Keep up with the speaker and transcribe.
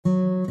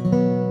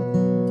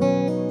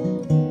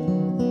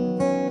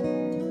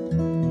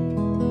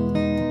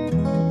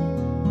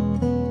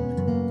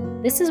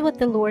This is what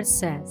the Lord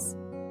says.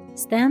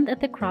 Stand at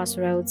the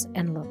crossroads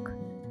and look.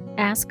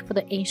 Ask for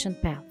the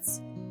ancient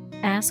paths.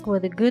 Ask where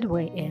the good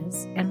way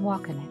is and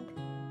walk in it,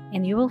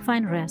 and you will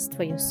find rest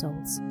for your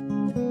souls.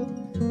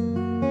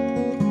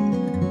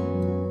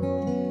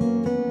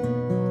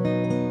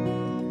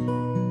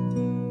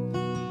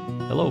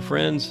 Hello,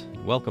 friends.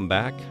 Welcome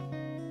back.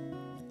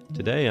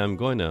 Today I'm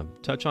going to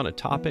touch on a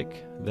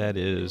topic that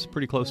is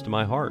pretty close to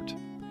my heart.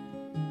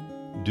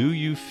 Do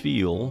you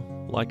feel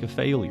like a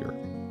failure?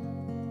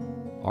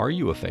 Are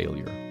you a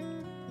failure?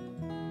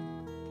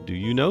 Do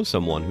you know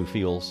someone who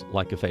feels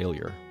like a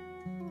failure?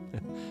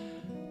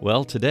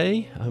 Well,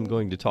 today I'm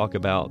going to talk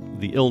about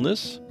the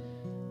illness,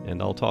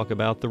 and I'll talk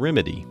about the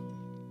remedy.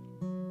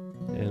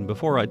 And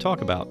before I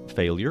talk about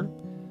failure,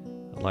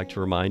 I'd like to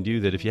remind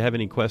you that if you have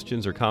any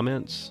questions or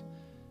comments,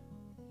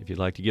 if you'd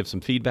like to give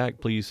some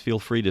feedback, please feel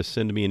free to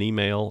send me an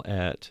email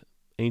at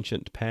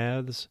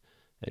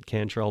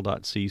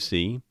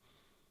ancientpaths@cantrell.cc.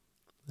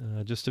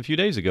 Just a few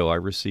days ago, I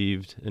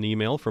received an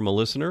email from a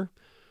listener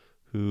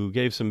who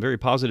gave some very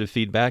positive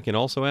feedback and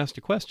also asked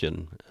a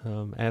question,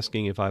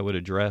 asking if I would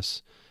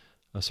address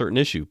a certain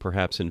issue,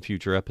 perhaps in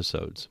future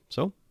episodes.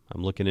 So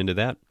I'm looking into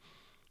that.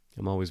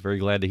 I'm always very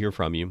glad to hear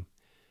from you,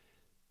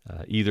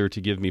 either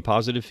to give me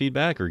positive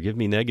feedback or give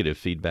me negative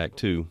feedback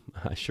too.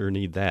 I sure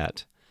need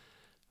that.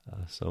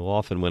 So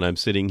often when I'm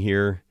sitting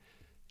here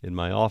in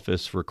my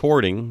office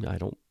recording, I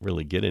don't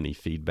really get any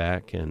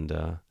feedback,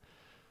 and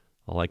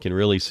all I can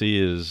really see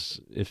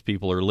is if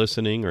people are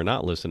listening or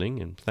not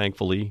listening, and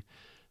thankfully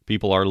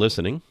people are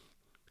listening,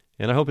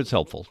 and I hope it's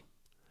helpful.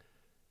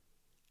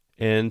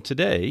 And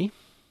today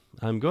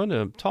I'm going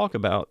to talk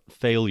about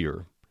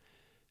failure,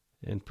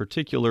 and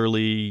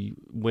particularly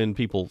when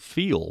people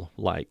feel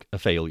like a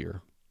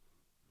failure.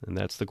 And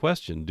that's the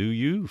question. Do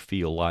you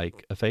feel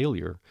like a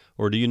failure,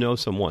 or do you know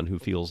someone who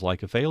feels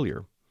like a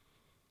failure?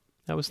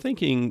 I was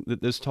thinking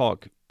that this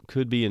talk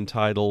could be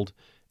entitled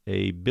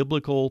A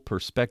Biblical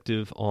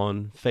Perspective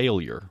on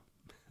Failure.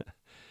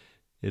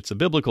 It's a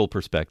biblical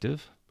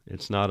perspective.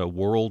 It's not a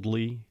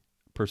worldly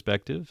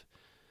perspective.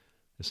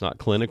 It's not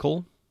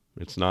clinical.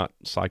 It's not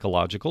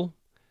psychological.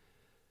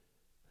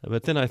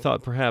 But then I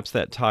thought perhaps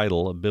that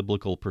title, A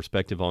Biblical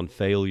Perspective on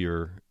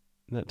Failure,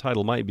 that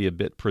title might be a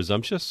bit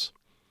presumptuous.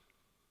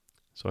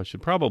 So I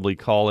should probably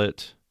call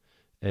it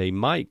a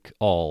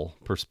Mike-all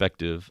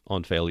perspective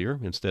on failure.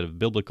 Instead of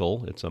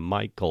biblical, it's a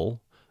Michael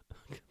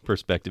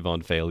perspective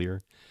on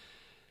failure.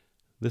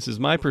 This is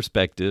my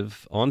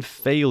perspective on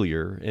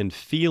failure and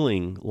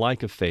feeling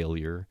like a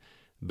failure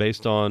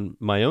based on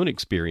my own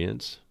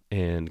experience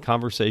and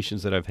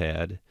conversations that I've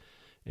had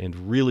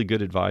and really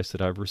good advice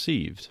that I've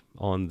received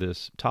on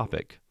this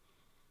topic.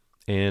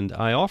 And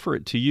I offer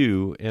it to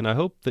you, and I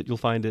hope that you'll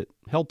find it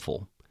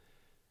helpful.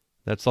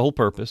 That's the whole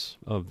purpose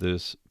of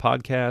this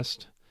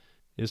podcast,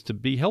 is to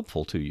be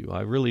helpful to you.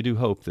 I really do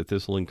hope that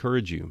this will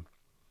encourage you.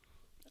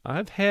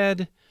 I've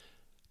had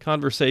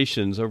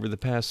conversations over the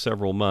past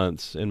several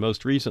months, and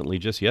most recently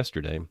just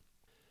yesterday,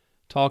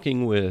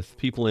 talking with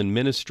people in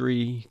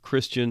ministry,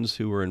 Christians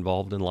who are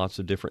involved in lots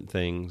of different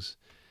things,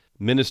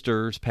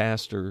 ministers,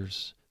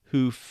 pastors,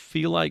 who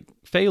feel like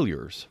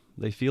failures.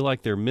 They feel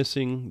like they're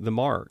missing the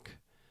mark.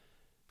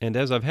 And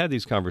as I've had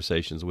these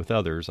conversations with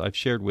others, I've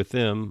shared with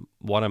them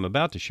what I'm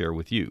about to share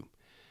with you.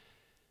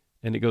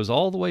 And it goes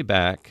all the way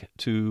back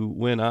to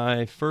when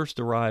I first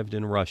arrived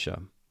in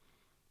Russia.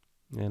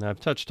 And I've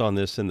touched on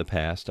this in the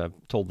past. I've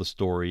told the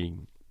story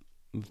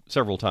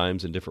several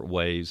times in different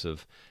ways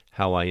of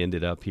how I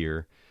ended up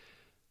here.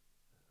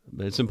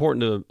 But it's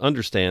important to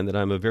understand that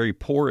I'm a very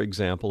poor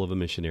example of a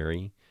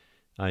missionary.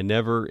 I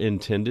never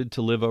intended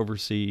to live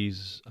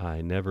overseas.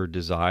 I never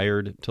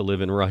desired to live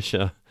in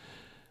Russia.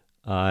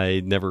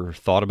 I never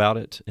thought about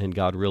it, and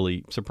God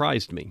really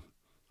surprised me.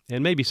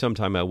 And maybe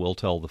sometime I will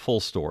tell the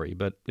full story,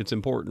 but it's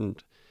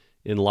important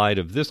in light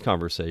of this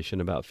conversation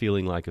about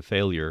feeling like a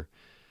failure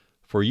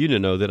for you to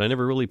know that I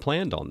never really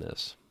planned on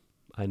this.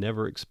 I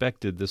never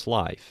expected this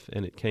life,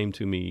 and it came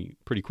to me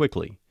pretty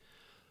quickly.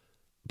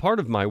 Part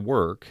of my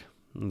work,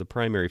 the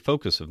primary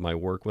focus of my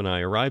work when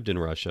I arrived in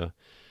Russia,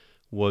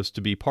 was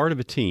to be part of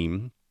a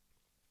team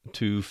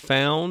to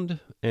found,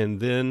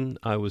 and then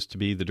I was to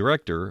be the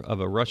director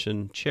of a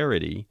Russian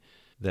charity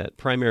that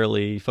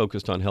primarily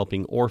focused on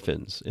helping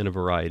orphans in a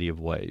variety of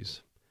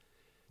ways.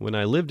 When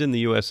I lived in the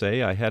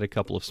USA, I had a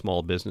couple of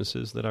small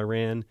businesses that I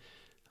ran.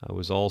 I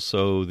was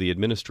also the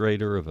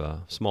administrator of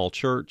a small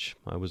church.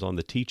 I was on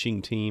the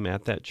teaching team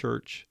at that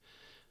church.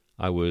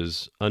 I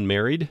was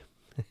unmarried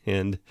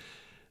and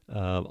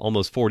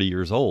almost 40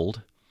 years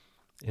old.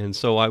 And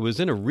so I was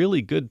in a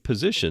really good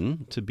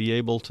position to be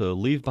able to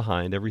leave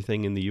behind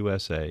everything in the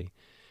USA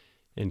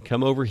and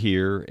come over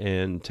here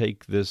and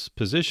take this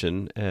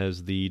position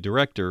as the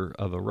director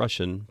of a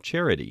Russian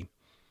charity,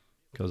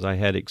 because I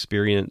had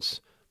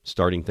experience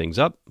starting things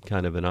up,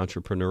 kind of an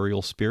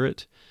entrepreneurial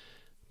spirit,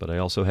 but I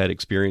also had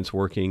experience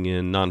working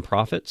in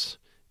nonprofits.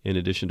 In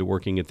addition to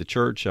working at the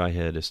church, I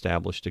had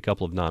established a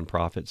couple of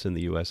nonprofits in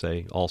the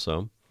USA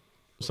also.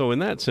 So in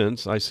that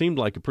sense, I seemed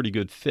like a pretty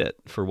good fit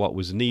for what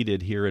was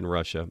needed here in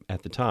Russia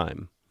at the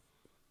time.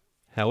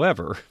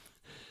 However,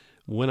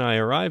 when I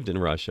arrived in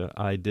Russia,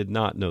 I did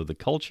not know the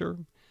culture.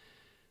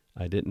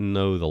 I didn't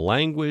know the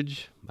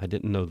language. I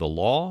didn't know the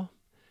law.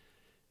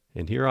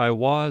 And here I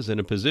was in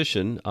a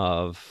position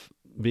of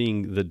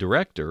being the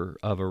director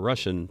of a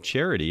Russian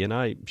charity, and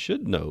I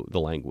should know the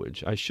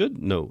language. I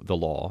should know the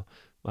law.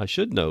 I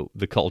should know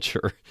the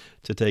culture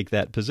to take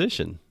that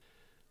position.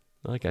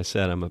 Like I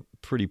said, I'm a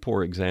pretty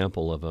poor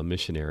example of a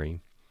missionary.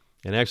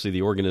 And actually,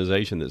 the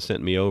organization that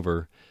sent me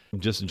over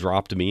just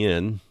dropped me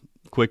in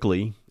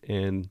quickly.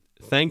 And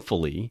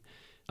thankfully,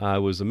 I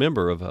was a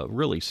member of a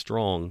really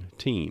strong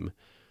team.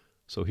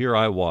 So here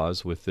I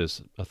was with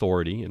this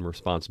authority and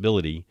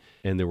responsibility,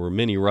 and there were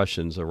many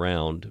Russians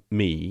around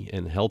me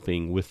and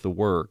helping with the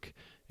work,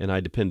 and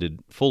I depended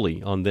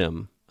fully on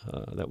them.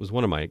 That was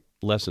one of my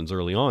lessons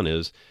early on,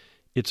 is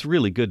it's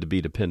really good to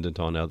be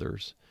dependent on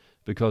others,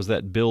 because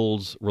that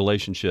builds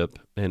relationship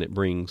and it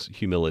brings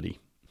humility.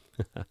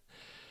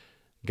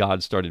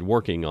 God started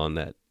working on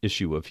that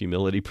issue of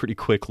humility pretty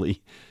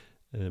quickly,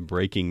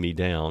 breaking me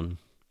down.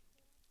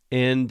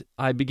 And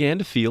I began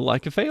to feel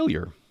like a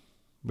failure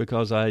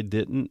because I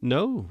didn't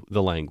know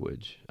the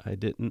language. I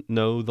didn't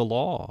know the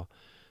law.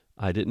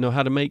 I didn't know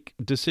how to make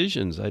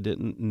decisions. I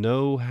didn't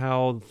know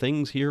how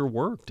things here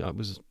worked. I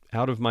was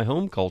out of my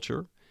home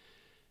culture,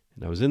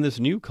 and I was in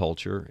this new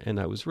culture, and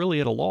I was really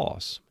at a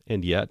loss.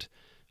 And yet,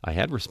 I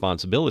had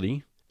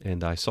responsibility,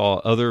 and I saw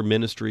other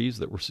ministries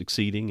that were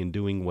succeeding and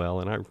doing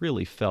well, and I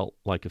really felt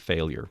like a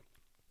failure.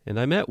 And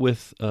I met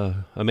with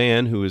a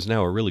man who is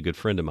now a really good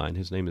friend of mine.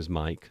 His name is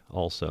Mike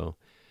also.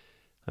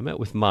 I met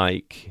with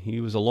Mike. He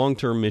was a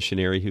long-term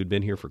missionary who'd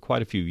been here for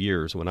quite a few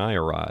years when I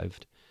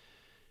arrived.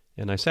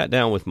 And I sat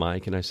down with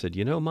Mike and I said,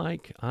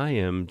 Mike,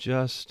 I'm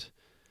just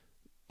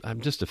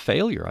a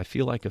failure. I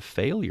feel like a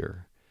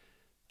failure.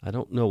 I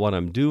don't know what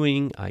I'm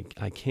doing.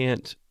 I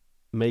can't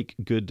make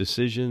good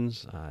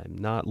decisions. I'm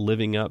not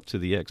living up to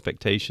the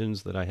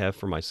expectations that I have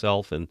for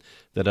myself and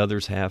that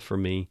others have for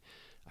me.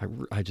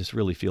 I just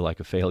really feel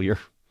like a failure.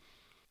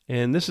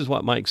 And this is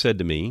what Mike said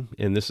to me,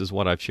 and this is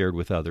what I've shared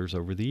with others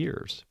over the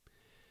years.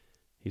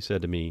 He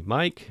said to me,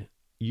 Mike,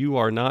 you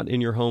are not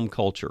in your home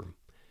culture.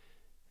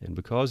 And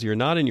because you're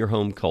not in your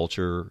home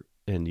culture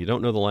and you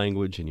don't know the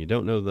language and you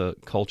don't know the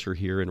culture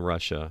here in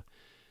Russia,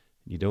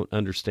 you don't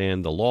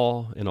understand the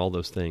law and all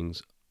those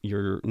things,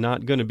 you're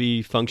not going to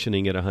be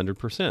functioning at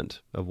 100%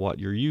 of what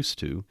you're used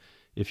to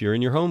if you're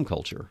in your home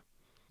culture.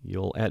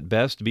 You'll at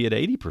best be at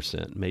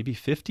 80%, maybe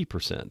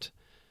 50%.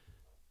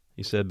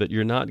 He said, but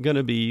you're not going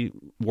to be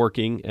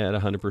working at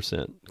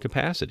 100%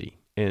 capacity.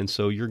 And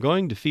so you're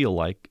going to feel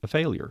like a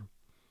failure.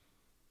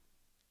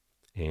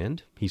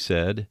 And he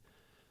said,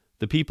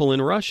 the people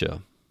in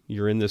Russia,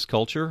 you're in this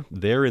culture,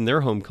 they're in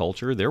their home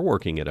culture, they're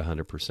working at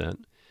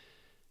 100%.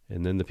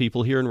 And then the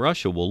people here in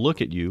Russia will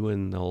look at you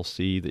and they'll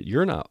see that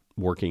you're not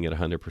working at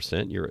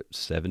 100%, you're at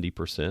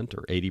 70%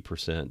 or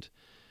 80%.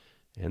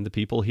 And the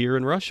people here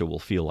in Russia will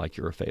feel like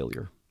you're a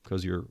failure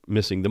because you're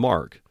missing the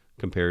mark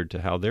compared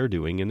to how they're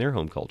doing in their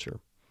home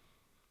culture.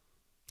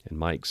 And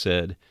Mike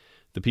said,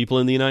 the people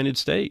in the United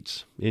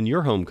States, in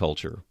your home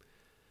culture,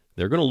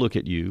 they're going to look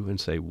at you and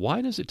say,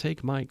 why does it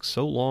take Mike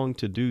so long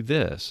to do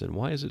this? And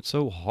why is it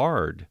so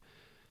hard?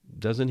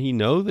 Doesn't he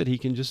know that he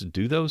can just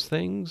do those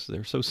things?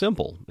 They're so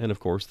simple. And of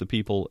course, the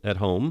people at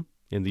home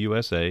in the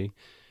USA,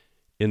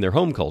 in their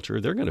home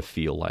culture, they're going to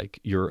feel like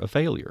you're a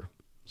failure.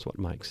 That's what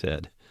Mike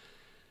said.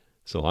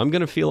 So I'm going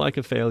to feel like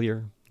a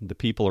failure. The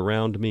people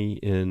around me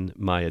in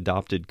my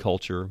adopted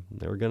culture,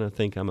 they're going to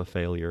think I'm a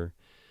failure.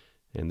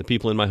 And the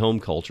people in my home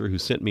culture who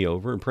sent me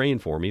over and praying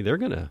for me, they're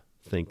going to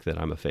think that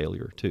I'm a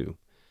failure too.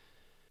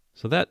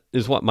 So that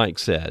is what Mike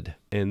said.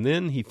 And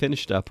then he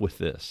finished up with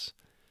this.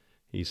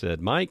 He said,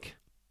 Mike,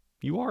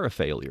 you are a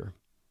failure.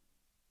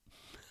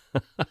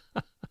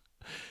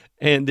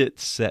 And it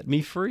set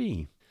me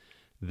free.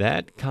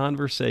 That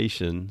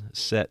conversation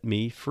set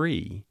me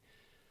free.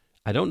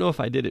 I don't know if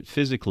I did it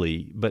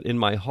physically, but in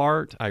my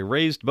heart, I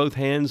raised both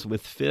hands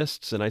with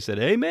fists and I said,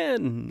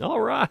 Amen.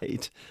 All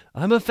right.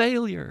 I'm a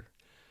failure.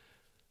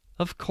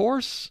 Of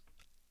course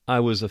I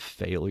was a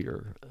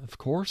failure. Of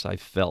course I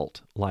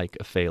felt like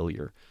a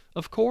failure.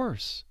 Of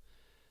course.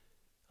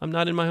 I'm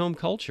not in my home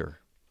culture.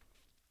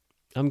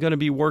 I'm going to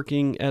be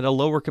working at a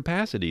lower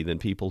capacity than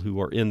people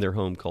who are in their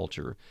home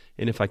culture.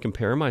 And if I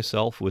compare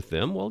myself with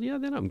them, well, yeah,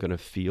 then I'm going to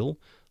feel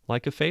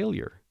like a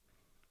failure.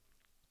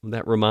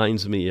 That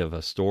reminds me of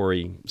a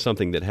story,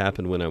 something that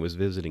happened when I was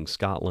visiting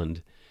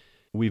Scotland.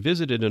 We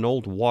visited an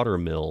old water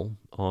mill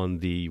on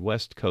the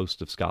west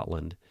coast of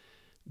Scotland.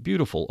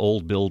 Beautiful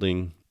old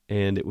building,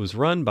 and it was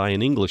run by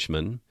an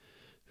Englishman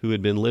who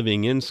had been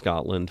living in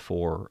Scotland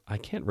for, I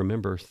can't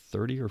remember,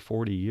 30 or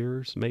 40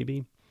 years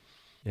maybe.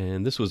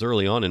 And this was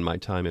early on in my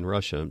time in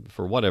Russia.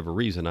 For whatever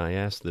reason, I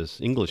asked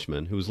this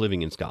Englishman who was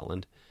living in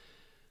Scotland,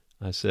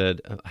 I said,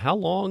 how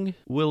long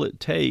will it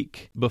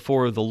take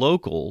before the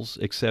locals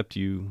accept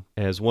you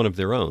as one of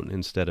their own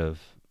instead of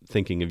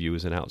thinking of you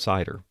as an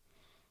outsider?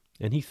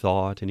 And he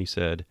thought, and he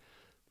said,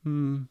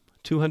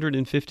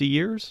 250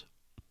 years?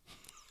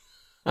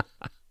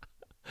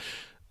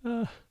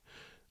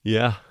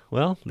 Yeah,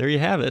 well, there you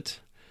have it.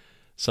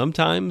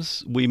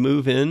 Sometimes we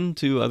move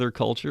into other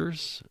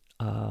cultures,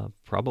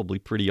 probably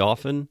pretty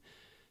often,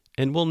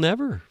 and we'll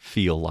never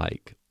feel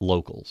like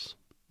locals.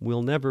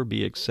 We'll never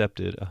be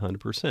accepted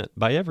 100%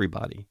 by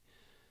everybody.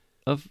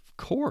 Of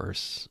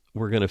course,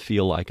 we're going to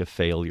feel like a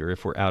failure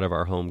if we're out of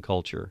our home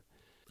culture.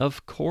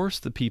 Of course,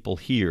 the people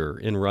here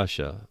in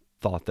Russia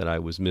thought that I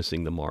was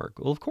missing the mark.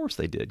 Well, of course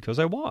they did, because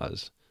I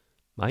was.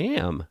 I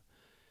am.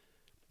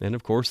 And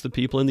of course, the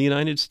people in the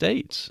United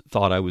States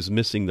thought I was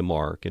missing the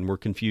mark and were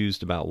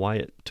confused about why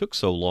it took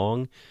so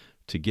long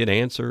to get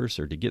answers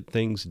or to get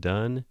things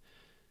done.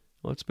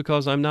 Well, it's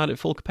because I'm not at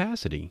full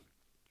capacity.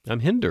 I'm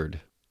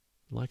hindered.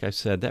 Like I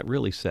said, that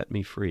really set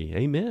me free.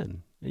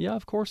 Amen. Yeah,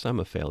 of course I'm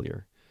a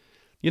failure.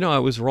 I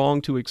was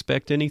wrong to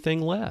expect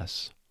anything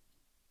less.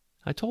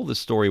 I told this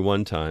story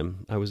one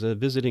time. I was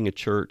visiting a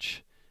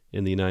church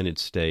in the United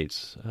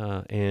States,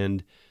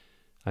 and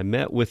I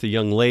met with a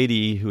young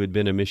lady who had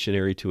been a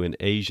missionary to an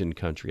Asian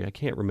country. I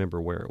can't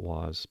remember where it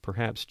was,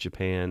 perhaps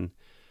Japan.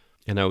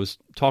 And I was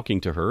talking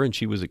to her, and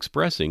she was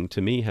expressing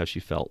to me how she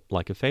felt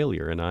like a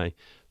failure. And I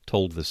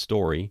told the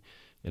story.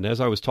 And as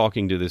I was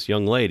talking to this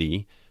young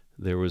lady,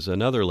 there was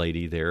another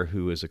lady there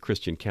who is a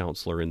Christian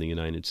counselor in the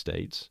United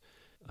States.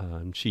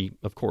 She,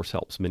 of course,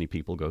 helps many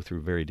people go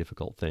through very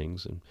difficult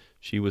things. And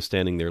she was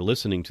standing there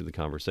listening to the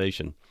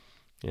conversation.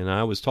 And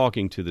I was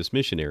talking to this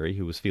missionary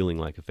who was feeling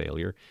like a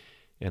failure.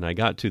 And I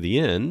got to the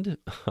end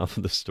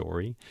of the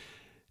story,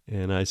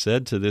 and I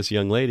said to this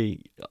young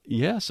lady,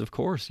 yes, of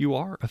course, you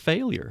are a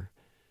failure.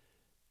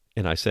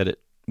 And I said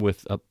it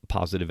with a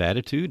positive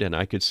attitude, and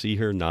I could see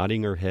her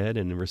nodding her head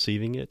and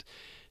receiving it.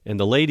 And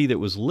the lady that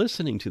was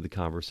listening to the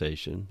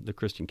conversation, the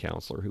Christian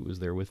counselor who was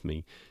there with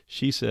me,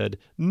 she said,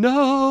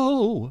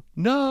 no,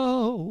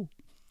 no.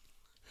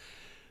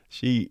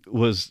 She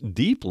was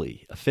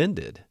deeply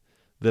offended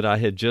that I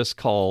had just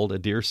called a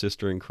dear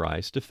sister in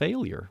Christ a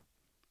failure.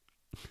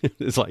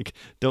 It's like,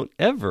 don't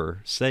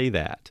ever say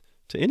that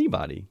to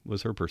anybody,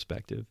 was her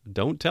perspective.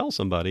 Don't tell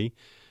somebody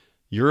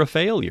you're a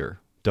failure.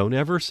 Don't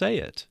ever say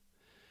it.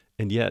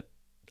 And yet,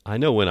 I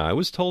know when I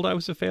was told I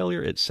was a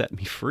failure, it set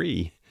me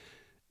free.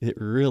 It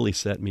really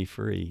set me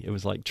free. It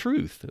was like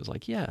truth. It was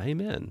like, yeah,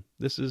 amen.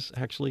 This is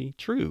actually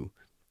true.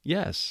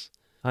 Yes,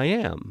 I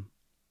am.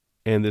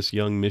 And this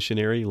young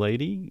missionary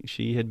lady,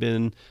 she had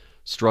been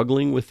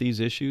struggling with these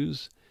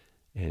issues,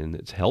 and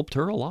it's helped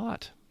her a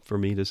lot for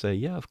me to say,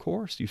 yeah, of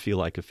course you feel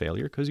like a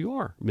failure because you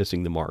are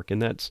missing the mark,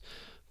 and that's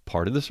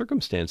part of the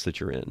circumstance that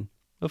you're in,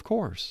 of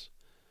course.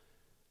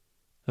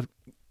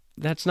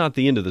 That's not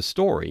the end of the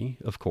story,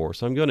 of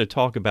course. I'm going to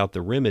talk about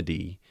the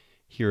remedy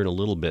here in a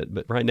little bit,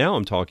 but right now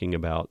I'm talking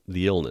about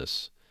the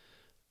illness,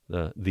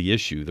 the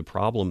issue, the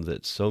problem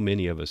that so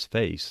many of us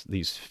face,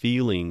 these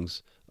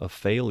feelings of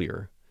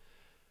failure.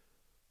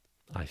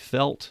 I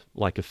felt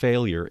like a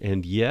failure,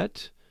 and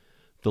yet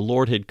the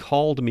Lord had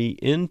called me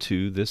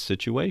into this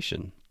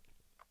situation.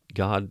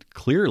 God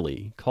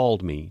clearly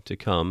called me to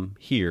come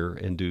here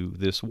and do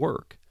this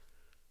work.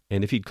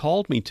 And if he'd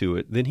called me to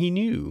it, then he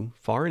knew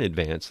far in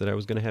advance that I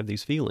was going to have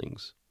these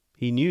feelings.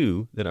 He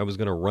knew that I was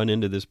going to run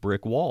into this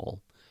brick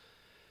wall.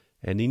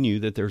 And he knew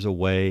that there's a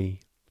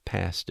way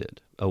past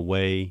it, a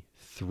way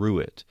through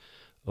it,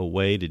 a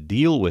way to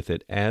deal with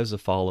it as a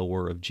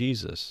follower of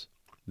Jesus.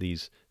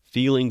 These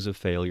feelings of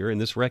failure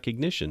and this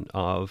recognition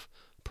of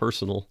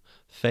personal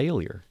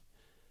failure.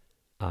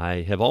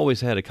 I have always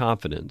had a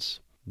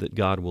confidence that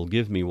God will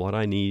give me what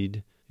I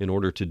need in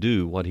order to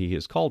do what he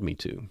has called me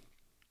to.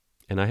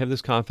 And I have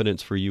this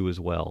confidence for you as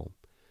well.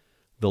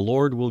 The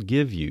Lord will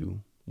give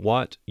you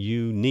what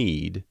you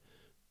need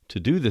to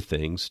do the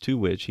things to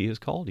which he has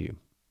called you.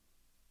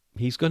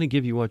 He's going to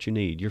give you what you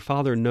need. Your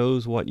Father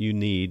knows what you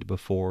need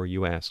before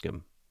you ask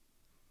him.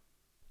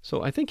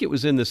 So I think it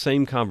was in the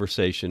same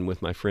conversation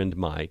with my friend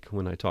Mike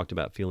when I talked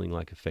about feeling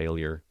like a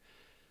failure.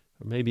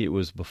 Or maybe it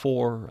was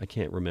before, I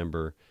can't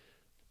remember.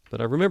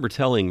 But I remember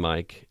telling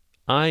Mike,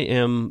 I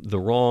am the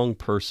wrong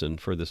person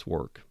for this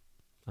work.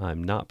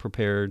 I'm not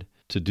prepared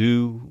to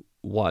do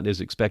what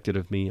is expected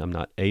of me. I'm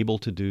not able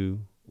to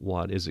do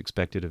what is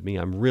expected of me.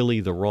 I'm really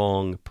the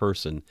wrong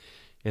person.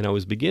 And I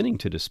was beginning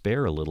to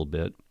despair a little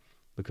bit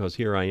because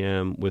here I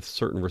am with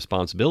certain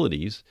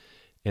responsibilities,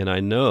 and I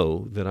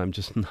know that I'm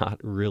just not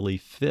really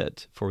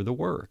fit for the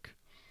work.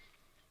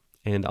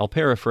 And I'll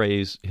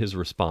paraphrase his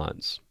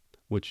response,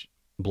 which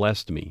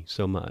blessed me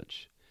so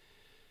much.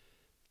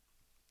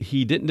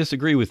 He didn't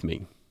disagree with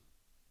me.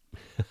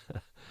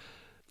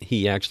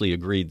 He actually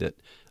agreed that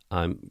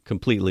I'm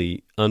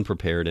completely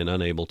unprepared and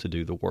unable to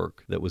do the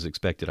work that was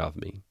expected of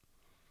me.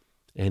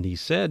 And he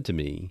said to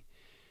me,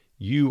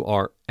 you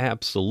are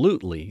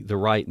absolutely the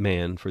right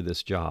man for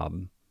this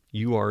job.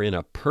 You are in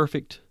a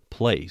perfect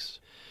place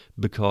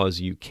because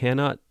you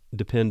cannot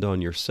depend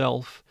on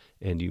yourself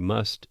and you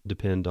must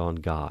depend on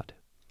God.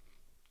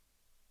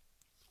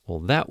 Well,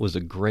 that was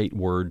a great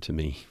word to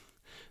me.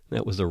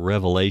 That was a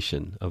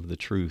revelation of the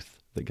truth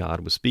that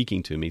God was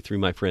speaking to me through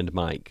my friend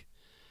Mike.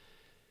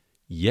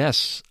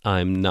 Yes,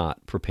 I'm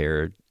not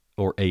prepared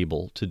or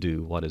able to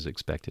do what is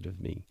expected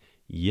of me.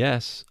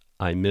 Yes,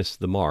 I missed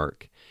the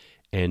mark,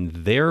 and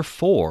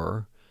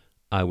therefore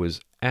I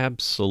was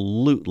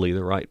absolutely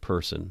the right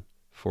person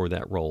for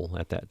that role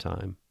at that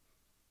time.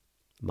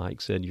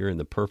 Mike said, "You're in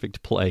the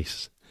perfect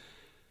place."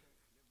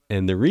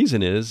 And the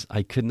reason is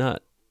I could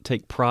not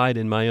take pride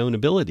in my own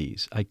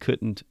abilities. I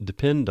couldn't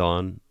depend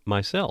on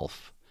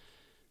myself.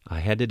 I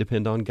had to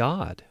depend on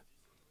God.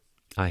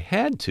 I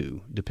had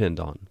to depend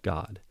on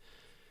God.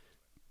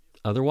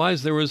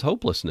 Otherwise, there was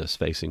hopelessness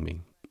facing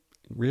me.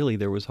 Really,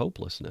 there was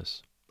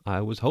hopelessness.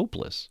 I was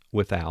hopeless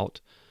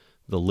without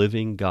the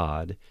living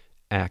God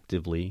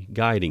actively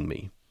guiding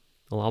me.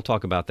 Well, I'll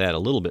talk about that a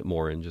little bit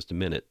more in just a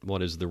minute.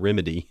 What is the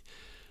remedy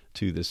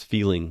to this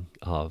feeling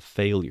of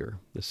failure,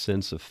 the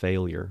sense of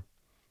failure?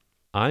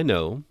 I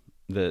know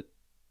that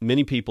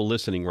many people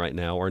listening right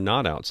now are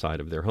not outside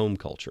of their home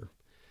culture.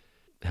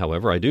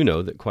 However, I do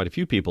know that quite a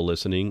few people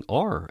listening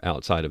are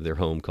outside of their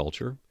home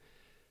culture.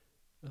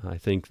 I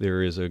think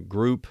there is a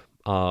group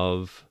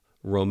of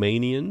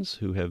Romanians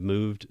who have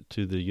moved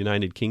to the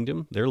United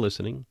Kingdom. They're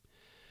listening.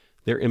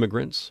 They're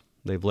immigrants.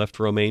 They've left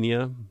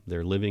Romania.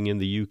 They're living in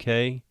the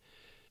UK.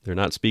 They're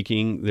not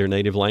speaking their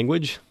native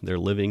language. They're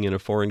living in a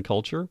foreign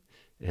culture.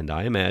 And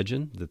I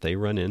imagine that they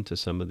run into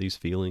some of these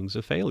feelings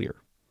of failure.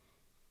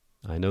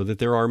 I know that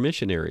there are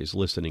missionaries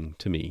listening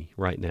to me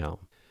right now.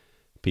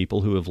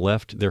 People who have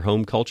left their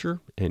home culture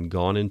and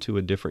gone into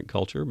a different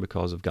culture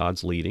because of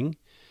God's leading.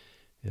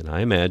 And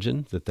I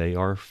imagine that they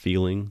are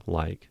feeling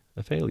like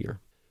a failure.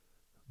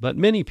 But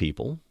many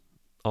people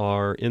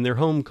are in their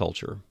home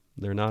culture.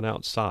 They're not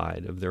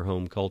outside of their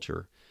home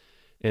culture.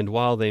 And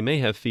while they may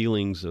have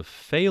feelings of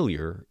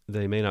failure,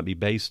 they may not be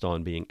based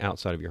on being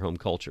outside of your home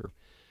culture.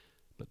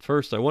 But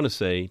first, I want to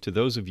say to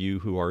those of you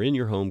who are in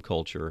your home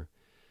culture,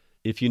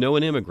 if you know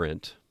an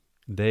immigrant,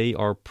 they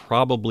are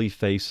probably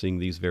facing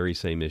these very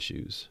same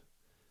issues.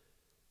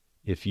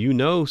 If you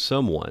know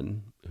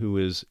someone who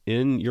is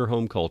in your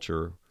home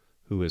culture,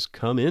 who has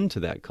come into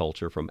that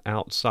culture from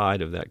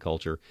outside of that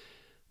culture,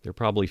 they're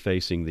probably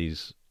facing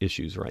these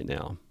issues right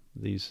now,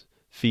 these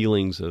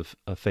feelings of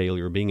a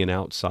failure, being an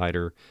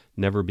outsider,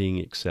 never being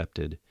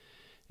accepted.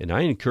 And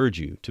I encourage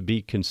you to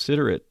be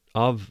considerate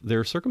of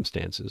their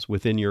circumstances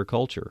within your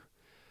culture.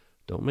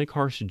 Don't make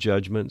harsh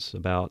judgments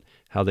about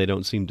how they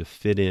don't seem to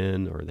fit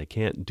in or they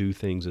can't do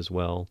things as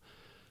well.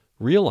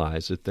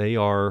 Realize that they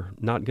are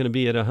not going to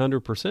be at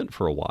 100%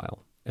 for a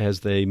while as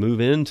they move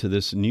into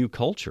this new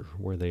culture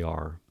where they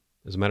are.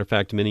 As a matter of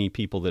fact, many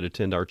people that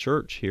attend our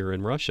church here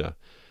in Russia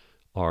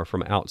are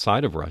from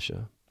outside of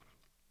Russia.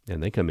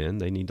 And they come in,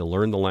 they need to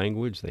learn the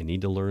language, they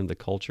need to learn the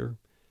culture.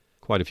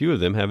 Quite a few of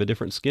them have a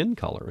different skin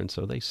color, and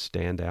so they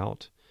stand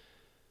out.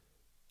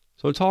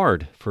 So it's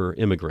hard for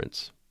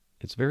immigrants.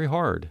 It's very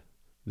hard,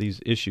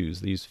 these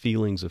issues, these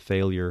feelings of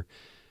failure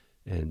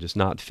and just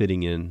not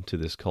fitting into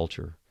this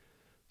culture.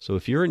 So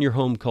if you're in your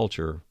home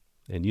culture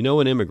and you know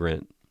an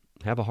immigrant,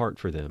 have a heart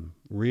for them.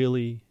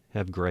 Really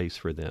have grace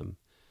for them.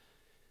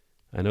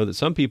 I know that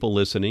some people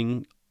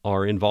listening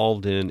are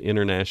involved in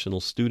international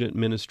student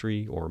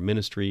ministry or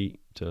ministry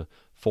to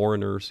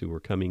foreigners who are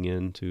coming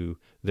into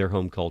their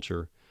home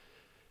culture.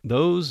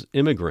 Those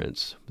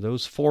immigrants,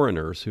 those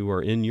foreigners who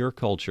are in your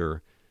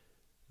culture,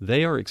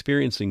 they are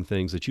experiencing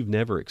things that you've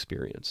never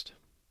experienced.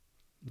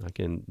 I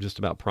can just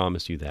about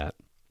promise you that.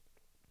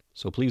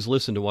 So please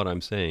listen to what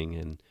I'm saying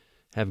and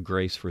have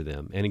grace for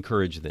them and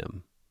encourage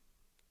them.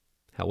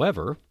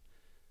 However,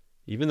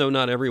 even though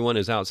not everyone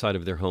is outside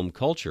of their home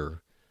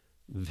culture,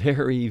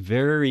 very,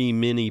 very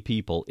many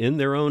people in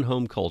their own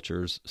home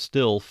cultures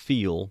still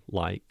feel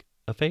like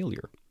a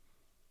failure.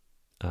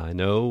 I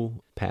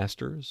know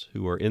pastors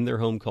who are in their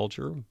home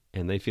culture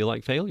and they feel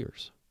like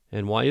failures.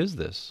 And why is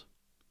this?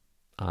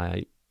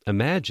 I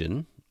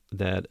imagine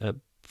that a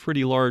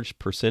pretty large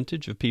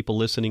percentage of people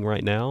listening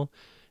right now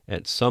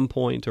at some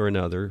point or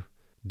another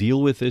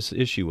deal with this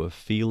issue of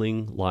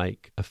feeling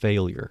like a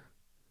failure.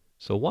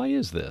 So why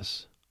is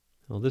this?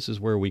 Well, this is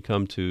where we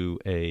come to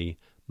a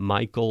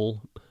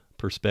Michael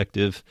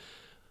perspective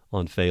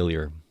on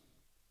failure.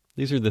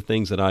 These are the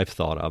things that I've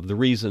thought of, the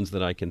reasons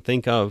that I can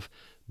think of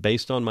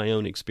based on my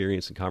own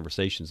experience and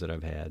conversations that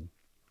I've had.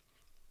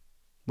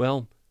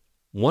 Well,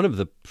 one of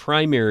the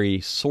primary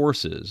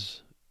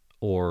sources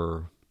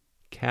or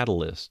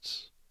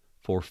catalysts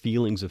for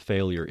feelings of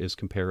failure is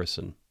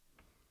comparison.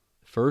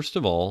 First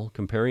of all,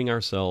 comparing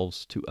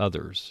ourselves to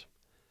others.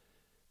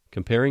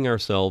 Comparing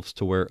ourselves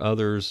to where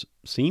others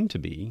seem to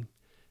be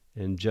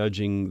and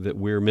judging that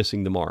we're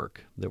missing the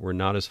mark, that we're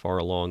not as far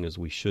along as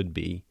we should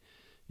be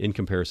in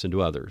comparison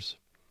to others.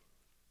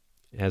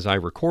 As I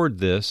record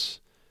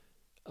this,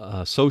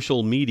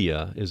 social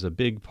media is a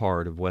big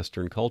part of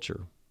Western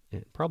culture,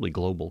 and probably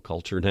global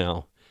culture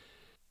now.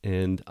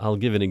 And I'll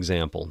give an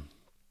example.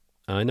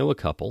 I know a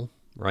couple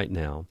right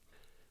now.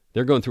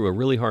 They're going through a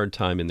really hard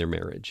time in their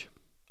marriage,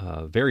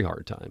 a very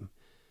hard time.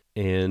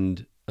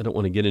 And I don't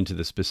want to get into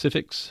the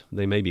specifics.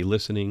 They may be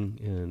listening,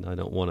 and I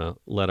don't want to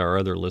let our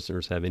other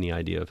listeners have any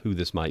idea of who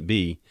this might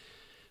be.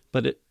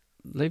 But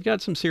they've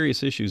got some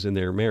serious issues in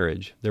their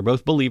marriage. They're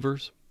both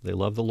believers. They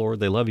love the Lord.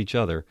 They love each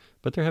other,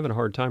 but they're having a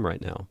hard time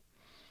right now.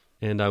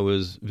 and I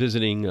was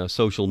visiting a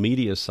social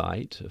media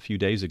site a few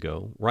days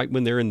ago, right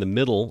when they're in the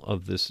middle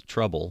of this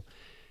trouble.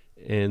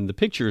 And the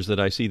pictures that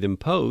I see them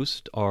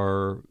post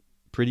are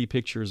pretty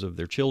pictures of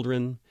their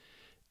children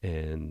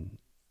and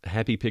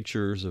happy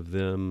pictures of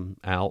them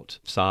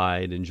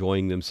outside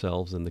enjoying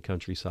themselves in the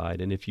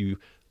countryside. And if you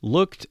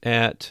looked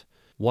at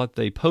what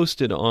they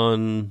posted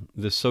on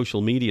this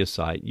social media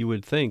site, you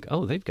would think,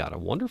 oh, they've got a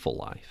wonderful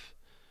life.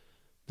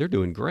 They're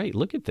doing great.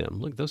 Look at them.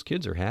 Look, those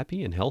kids are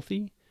happy and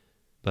healthy.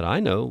 But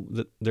I know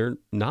that they're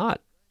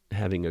not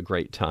having a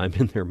great time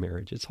in their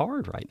marriage. It's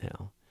hard right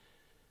now.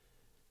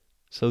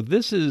 So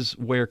this is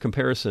where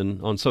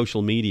comparison on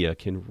social media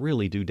can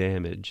really do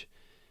damage.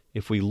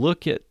 If we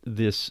look at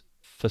this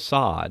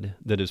facade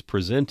that is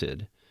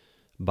presented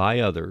by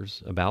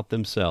others about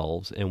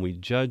themselves and we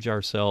judge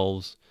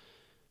ourselves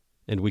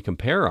and we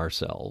compare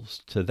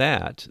ourselves to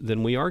that,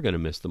 then we are going to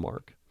miss the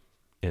mark.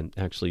 And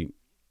actually,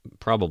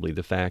 probably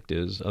the fact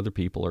is other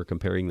people are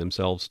comparing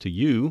themselves to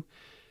you.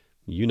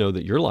 You know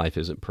that your life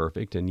isn't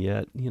perfect, and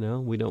yet,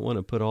 we don't want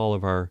to put all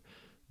of our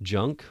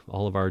junk,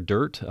 all of our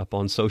dirt up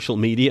on social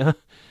media.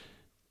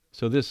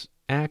 So this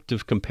act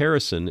of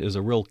comparison is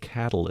a real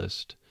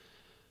catalyst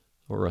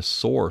or a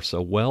source,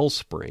 a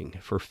wellspring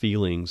for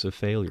feelings of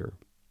failure,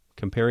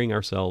 comparing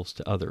ourselves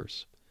to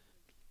others.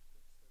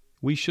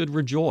 We should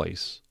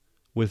rejoice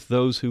with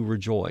those who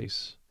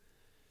rejoice.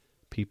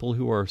 People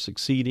who are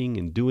succeeding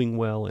and doing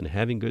well and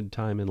having good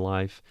time in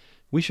life,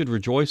 we should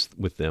rejoice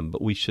with them,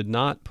 but we should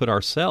not put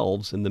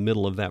ourselves in the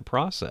middle of that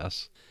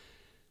process.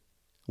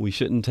 We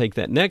shouldn't take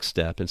that next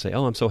step and say,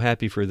 oh, I'm so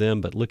happy for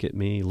them, but look at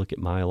me, look at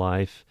my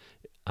life.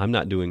 I'm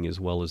not doing as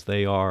well as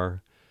they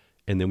are.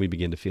 And then we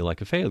begin to feel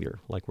like a failure,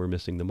 like we're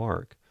missing the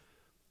mark.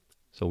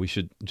 So we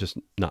should just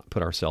not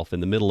put ourselves in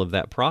the middle of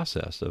that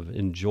process of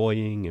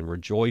enjoying and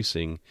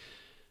rejoicing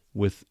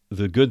with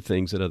the good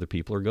things that other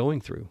people are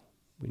going through.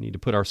 We need to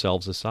put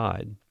ourselves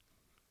aside.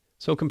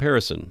 So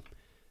comparison.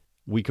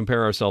 We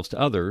compare ourselves to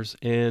others,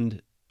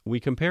 and we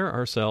compare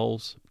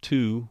ourselves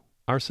to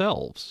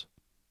ourselves.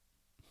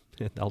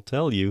 And I'll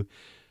tell you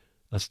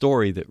a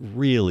story that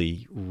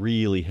really,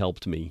 really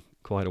helped me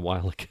quite a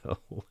while ago.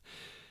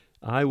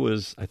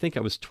 I think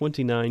I was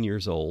 29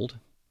 years old,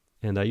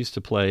 and I used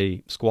to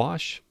play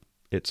squash.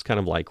 It's kind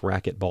of like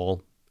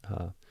racquetball.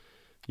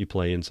 You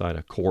play inside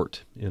a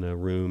court in a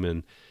room,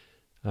 and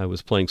I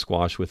was playing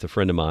squash with a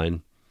friend of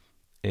mine,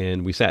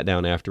 and we sat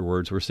down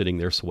afterwards. We're sitting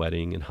there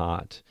sweating and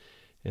hot.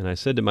 And I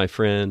said to my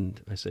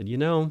friend,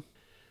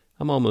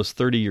 I'm almost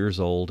 30 years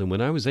old, and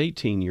when I was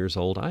 18 years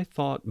old, I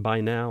thought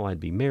by now I'd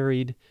be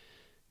married.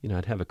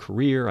 I'd have a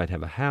career, I'd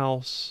have a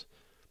house.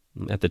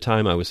 At the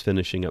time, I was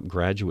finishing up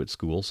graduate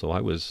school, so I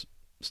was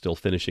still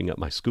finishing up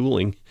my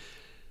schooling,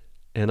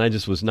 and I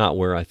just was not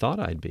where I thought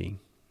I'd be.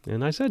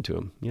 And I said to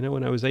him,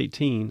 when I was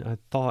 18, I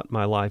thought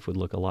my life would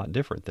look a lot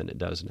different than it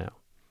does now.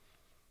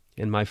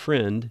 And my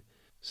friend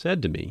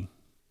said to me,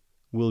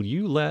 will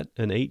you let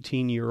an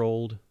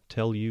 18-year-old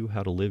tell you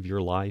how to live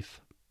your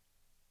life?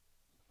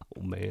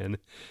 Oh man,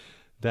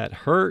 that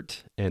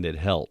hurt and it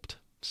helped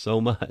so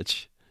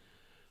much.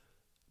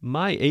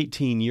 My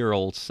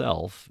 18-year-old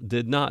self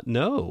did not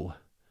know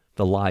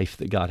the life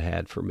that God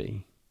had for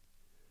me.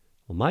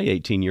 Well, my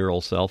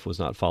 18-year-old self was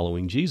not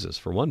following Jesus,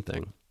 for one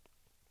thing.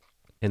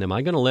 And am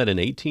I going to let an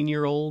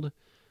 18-year-old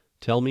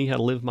tell me how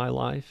to live my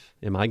life?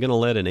 Am I going to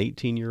let an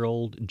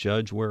 18-year-old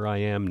judge where I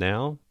am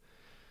now?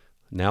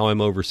 Now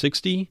I'm over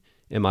 60.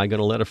 Am I going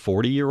to let a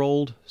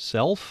 40-year-old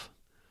self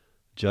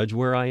judge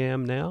where I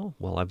am now?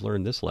 Well, I've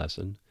learned this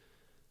lesson.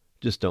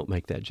 Just don't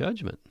make that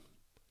judgment.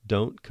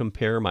 Don't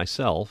compare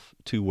myself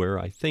to where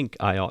I think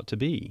I ought to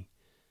be.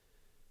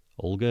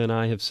 Olga and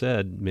I have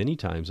said many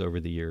times over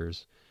the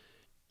years,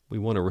 we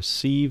want to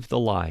receive the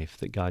life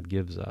that God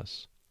gives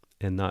us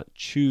and not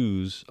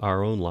choose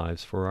our own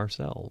lives for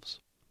ourselves.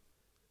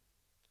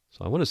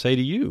 So I want to say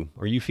to you,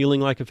 are you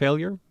feeling like a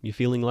failure? You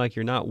feeling like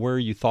you're not where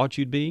you thought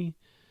you'd be?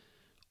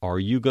 Are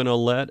you going to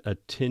let a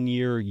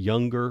 10-year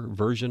younger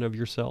version of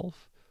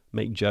yourself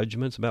make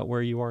judgments about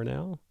where you are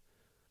now?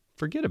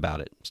 Forget about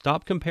it.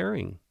 Stop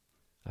comparing.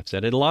 I've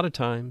said it a lot of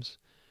times.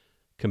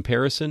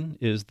 Comparison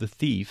is the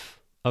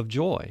thief of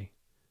joy.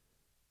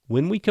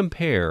 When we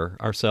compare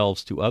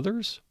ourselves to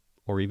others,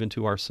 or even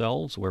to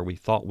ourselves, where we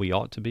thought we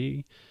ought to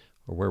be,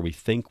 or where we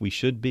think we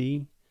should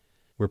be,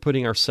 we're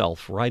putting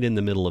ourselves right in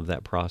the middle of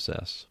that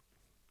process.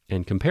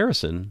 And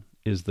comparison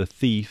is the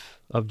thief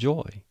of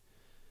joy.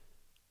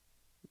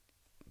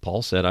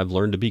 Paul said, I've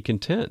learned to be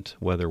content,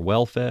 whether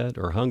well-fed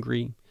or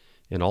hungry.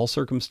 In all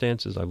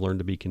circumstances, I've learned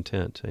to be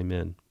content.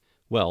 Amen.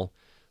 Well,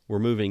 we're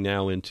moving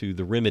now into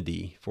the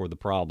remedy for the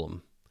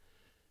problem.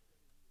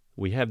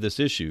 We have this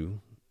issue,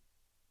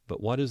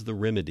 but what is the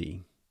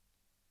remedy?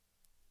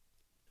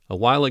 A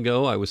while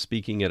ago, I was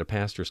speaking at a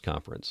pastor's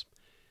conference,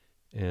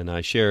 and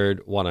I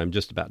shared what I'm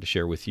just about to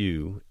share with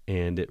you,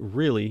 and it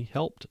really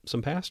helped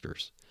some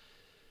pastors.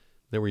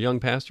 There were young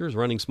pastors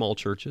running small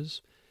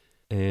churches,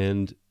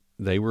 and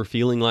they were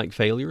feeling like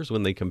failures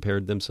when they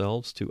compared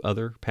themselves to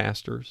other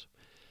pastors.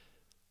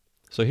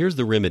 So here's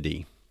the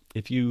remedy.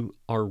 If you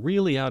are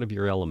really out of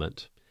your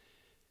element,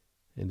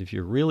 And if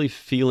you're really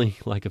feeling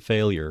like a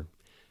failure,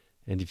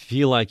 and you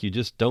feel like you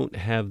just don't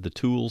have the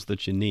tools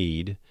that you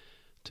need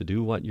to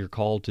do what you're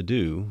called to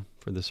do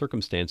for the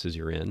circumstances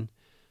you're in,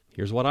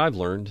 here's what I've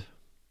learned.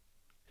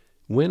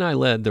 When I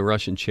led the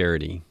Russian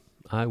charity,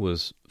 I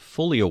was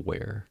fully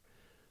aware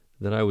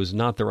that I was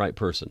not the right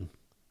person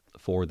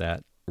for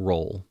that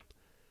role.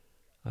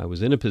 I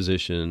was in a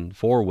position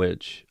for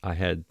which I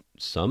had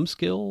some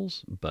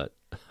skills, but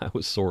I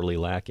was sorely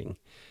lacking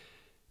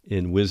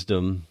in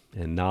wisdom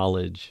and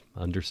knowledge,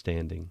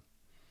 understanding.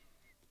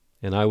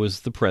 And I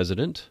was the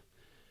president.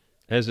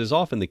 As is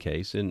often the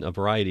case in a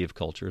variety of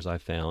cultures, I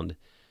found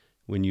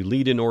when you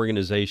lead an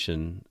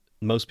organization,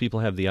 most people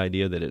have the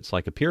idea that it's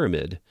like a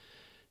pyramid,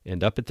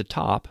 and up at the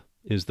top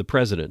is the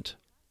president.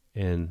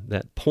 And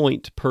that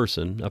point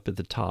person up at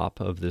the top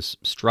of this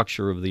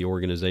structure of the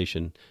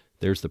organization,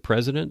 there's the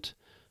president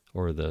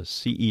or the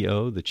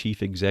CEO, the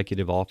chief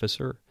executive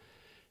officer,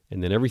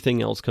 and then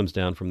everything else comes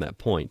down from that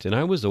point. And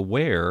I was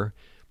aware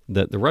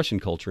that the Russian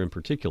culture in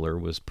particular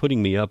was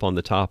putting me up on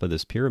the top of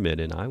this pyramid,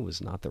 and I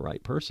was not the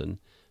right person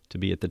to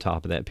be at the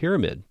top of that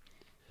pyramid.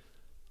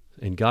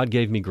 And God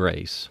gave me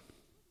grace.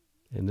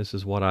 And this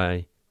is what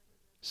I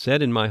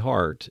said in my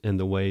heart and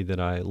the way that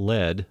I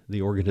led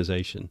the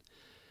organization.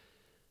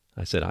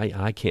 I said,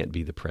 I can't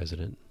be the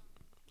president.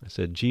 I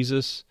said,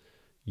 Jesus,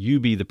 you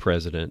be the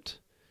president,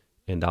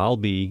 and I'll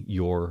be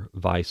your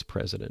vice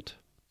president.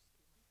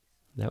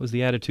 That was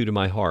the attitude of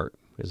my heart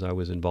as I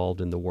was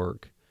involved in the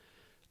work.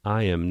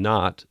 I am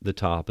not the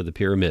top of the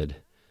pyramid.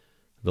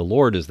 The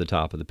Lord is the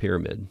top of the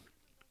pyramid.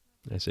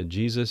 I said,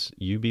 Jesus,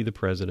 you be the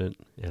president,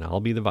 and I'll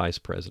be the vice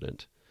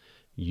president.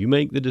 You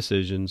make the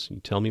decisions,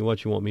 you tell me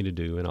what you want me to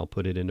do, and I'll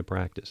put it into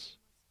practice.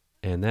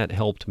 And that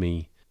helped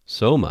me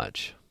so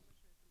much.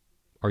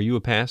 Are you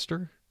a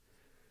pastor?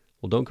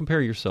 Well, don't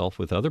compare yourself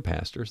with other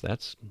pastors.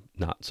 That's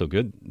not so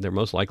good. They're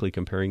most likely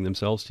comparing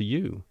themselves to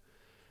you.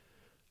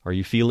 Are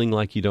you feeling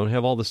like you don't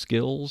have all the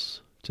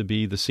skills to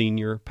be the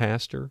senior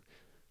pastor?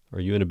 Are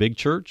you in a big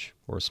church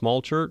or a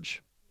small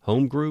church,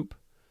 home group,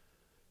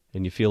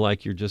 and you feel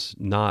like you're just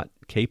not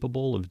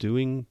capable of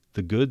doing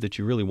the good that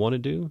you really want to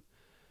do?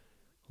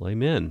 Well,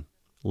 amen.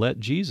 Let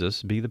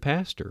Jesus be the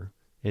pastor,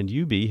 and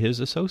you be his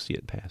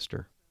associate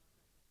pastor.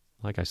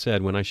 Like I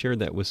said, when I shared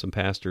that with some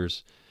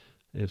pastors,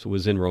 it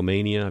was in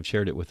Romania, I've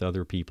shared it with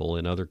other people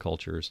in other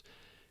cultures,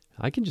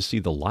 I can just see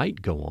the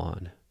light go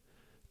on.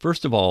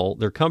 First of all,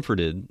 they're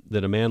comforted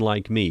that a man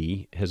like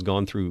me has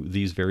gone through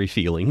these very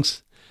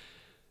feelings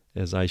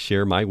as I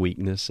share my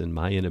weakness and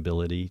my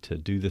inability to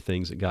do the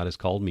things that God has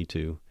called me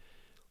to.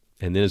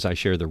 And then as I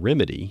share the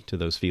remedy to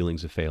those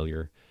feelings of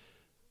failure,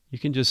 you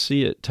can just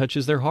see it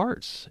touches their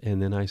hearts. And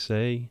then I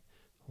say,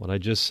 what I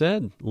just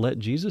said, let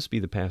Jesus be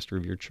the pastor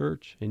of your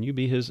church, and you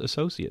be his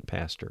associate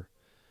pastor.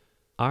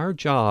 Our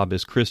job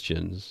as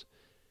Christians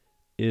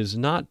is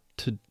not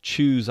to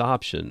choose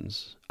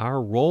options.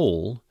 Our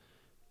role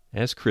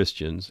as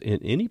Christians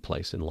in any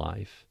place in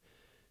life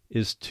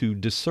is to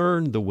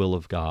discern the will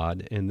of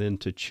God and then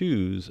to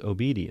choose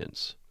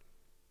obedience,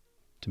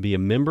 to be a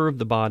member of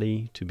the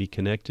body, to be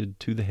connected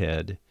to the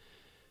head,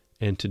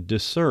 and to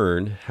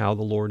discern how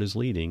the Lord is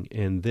leading,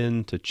 and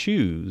then to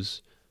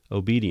choose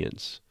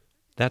obedience.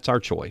 That's our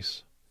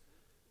choice,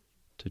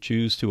 to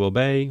choose to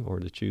obey or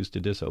to choose to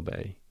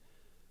disobey.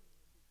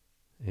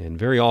 And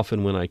very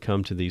often when I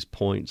come to these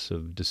points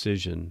of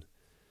decision,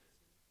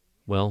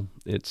 well,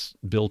 it's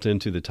built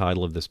into the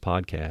title of this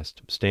podcast,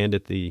 Stand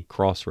at the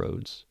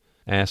Crossroads,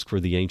 Ask for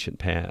the Ancient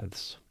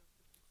Paths,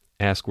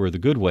 ask where the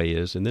good way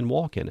is, and then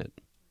walk in it.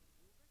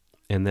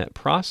 And that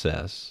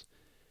process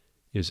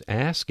is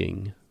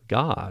asking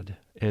God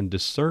and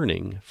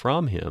discerning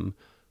from him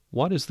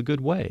what is the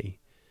good way,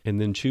 and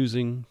then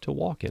choosing to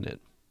walk in it.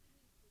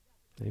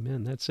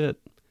 Amen. That's it.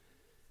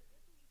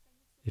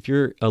 If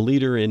you're a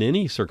leader in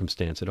any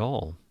circumstance at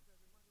all,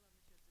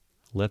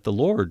 let the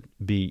Lord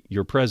be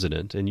your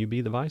president and you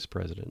be the vice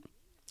president.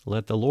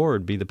 Let the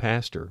Lord be the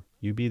pastor,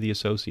 you be the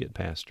associate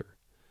pastor.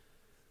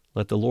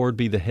 Let the Lord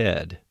be the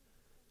head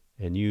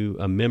and you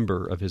a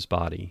member of his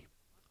body.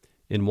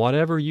 In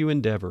whatever you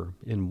endeavor,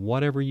 in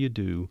whatever you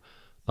do,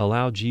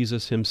 allow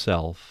Jesus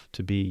himself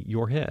to be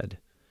your head,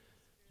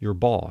 your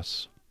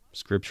boss,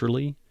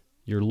 scripturally,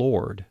 your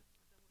Lord,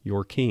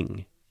 your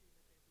King.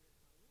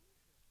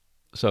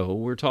 So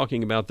we're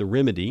talking about the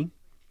remedy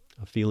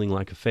of feeling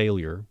like a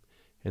failure.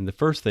 And the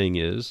first thing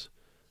is,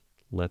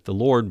 let the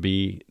Lord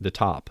be the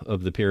top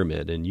of the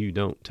pyramid, and you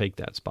don't take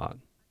that spot.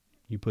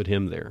 You put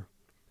him there.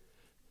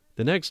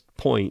 The next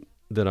point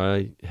that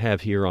I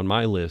have here on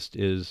my list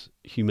is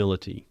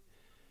humility.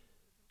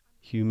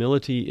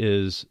 Humility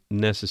is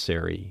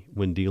necessary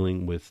when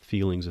dealing with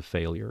feelings of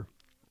failure.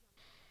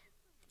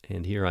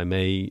 And here I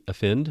may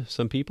offend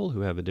some people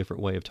who have a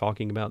different way of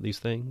talking about these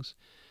things.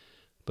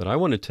 But I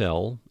want to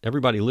tell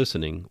everybody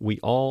listening, we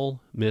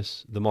all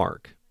miss the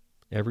mark.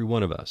 Every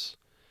one of us.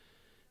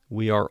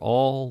 We are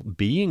all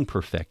being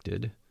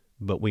perfected,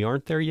 but we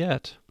aren't there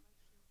yet.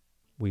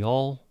 We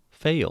all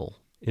fail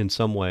in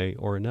some way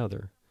or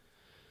another.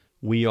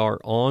 We are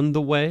on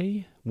the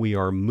way. We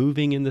are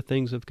moving in the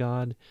things of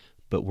God,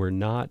 but we're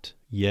not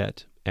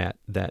yet at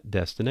that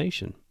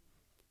destination.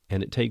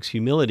 And it takes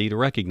humility to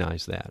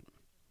recognize that.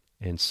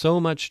 And so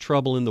much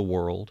trouble in the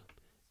world,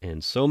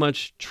 and so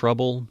much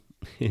trouble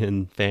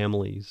in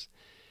families,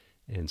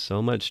 and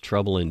so much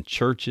trouble in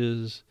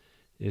churches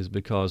is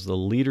because the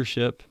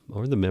leadership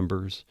or the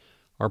members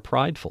are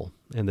prideful,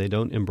 and they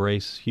don't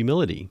embrace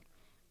humility.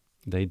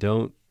 They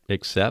don't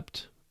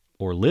accept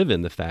or live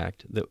in the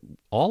fact that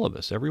all of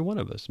us, every one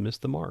of us, miss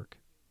the mark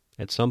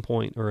at some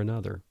point or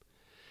another.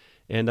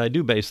 And I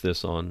do base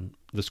this on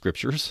the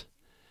Scriptures.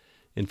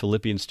 In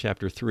Philippians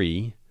chapter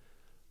 3,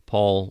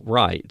 Paul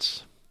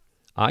writes,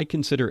 I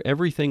consider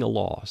everything a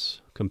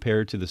loss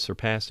compared to the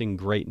surpassing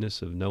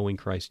greatness of knowing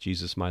Christ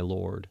Jesus my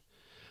Lord,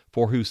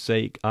 for whose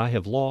sake I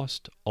have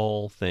lost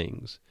all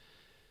things.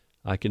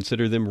 I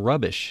consider them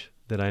rubbish,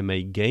 that I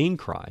may gain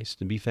Christ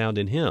and be found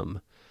in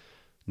him,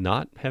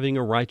 not having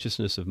a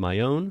righteousness of my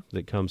own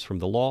that comes from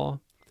the law,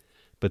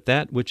 but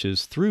that which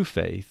is through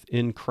faith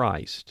in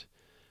Christ,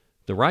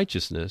 the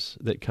righteousness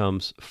that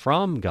comes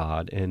from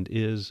God and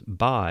is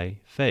by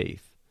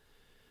faith.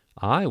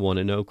 I want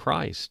to know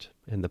Christ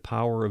and the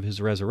power of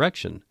his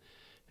resurrection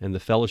and the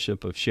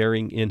fellowship of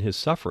sharing in his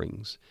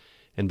sufferings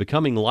and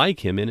becoming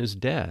like him in his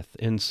death,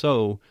 and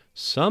so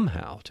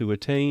somehow to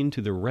attain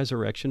to the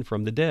resurrection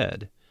from the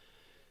dead.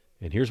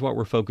 And here's what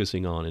we're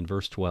focusing on in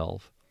verse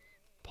 12.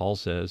 Paul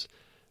says,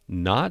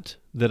 not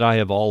that I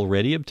have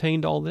already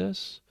obtained all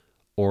this,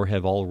 or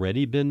have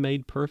already been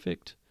made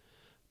perfect,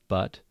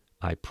 but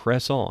I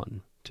press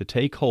on to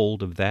take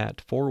hold of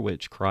that for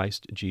which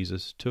Christ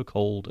Jesus took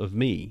hold of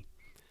me.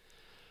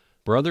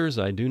 Brothers,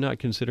 I do not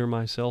consider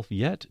myself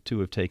yet to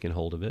have taken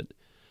hold of it,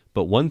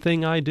 but one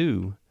thing I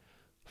do,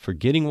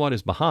 forgetting what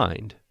is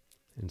behind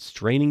and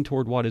straining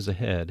toward what is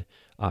ahead,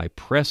 I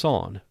press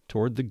on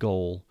toward the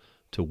goal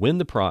to win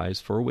the prize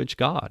for which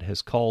God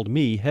has called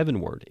me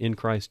heavenward in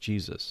Christ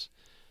Jesus.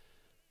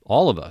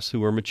 All of us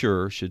who are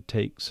mature should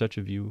take such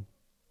a view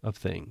of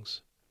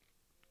things.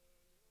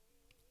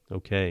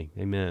 Okay,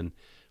 amen.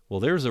 Well,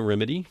 there's a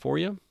remedy for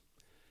you.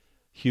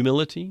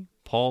 Humility.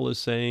 Paul is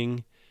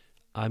saying,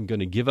 I'm going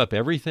to give up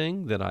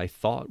everything that I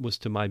thought was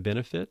to my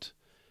benefit,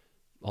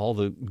 all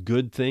the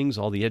good things,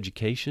 all the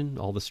education,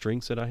 all the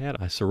strengths that I had.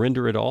 I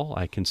surrender it all.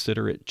 I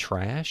consider it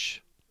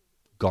trash,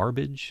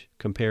 garbage,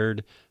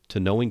 compared to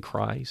knowing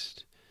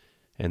Christ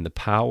and the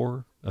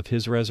power of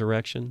his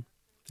resurrection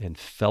and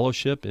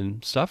fellowship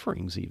in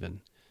sufferings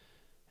even.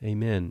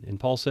 Amen. And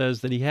Paul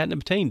says that he hadn't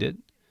obtained it.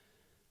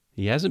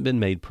 He hasn't been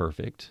made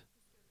perfect.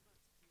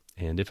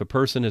 And if a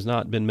person has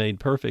not been made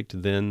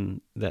perfect,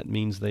 then that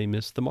means they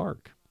miss the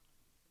mark.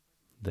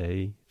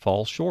 They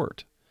fall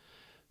short.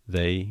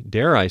 They,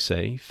 dare I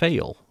say,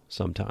 fail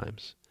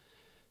sometimes.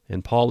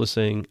 And Paul is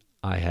saying,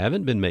 I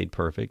haven't been made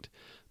perfect,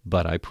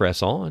 but I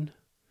press on.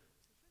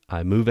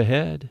 I move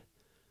ahead.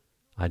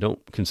 I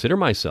don't consider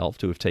myself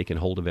to have taken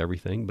hold of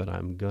everything, but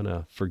I'm going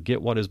to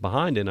forget what is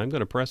behind and I'm going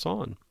to press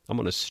on. I'm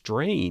going to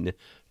strain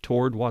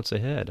toward what's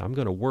ahead. I'm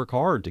going to work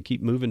hard to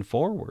keep moving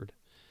forward.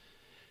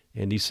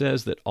 And he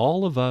says that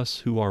all of us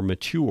who are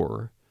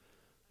mature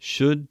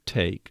should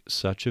take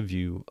such a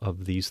view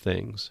of these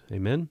things.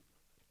 Amen?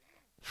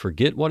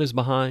 Forget what is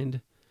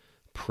behind,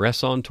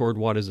 press on toward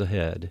what is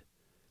ahead,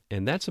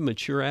 and that's a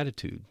mature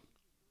attitude.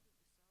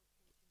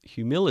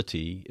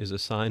 Humility is a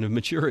sign of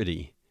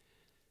maturity.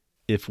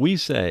 If we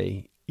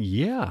say,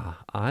 yeah,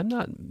 I'm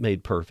not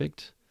made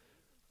perfect,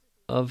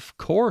 of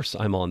course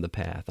I'm on the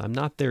path. I'm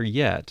not there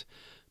yet,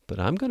 but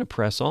I'm going to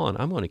press on.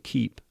 I'm going to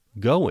keep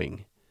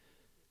going.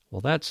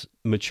 Well, that's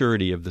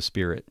maturity of the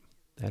Spirit.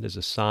 That is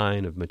a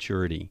sign of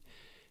maturity.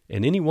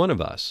 And any one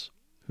of us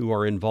who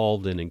are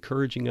involved in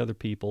encouraging other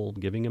people,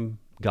 giving them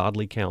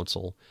godly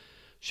counsel,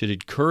 should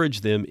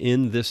encourage them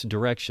in this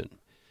direction.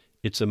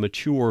 It's a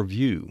mature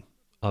view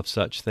of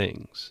such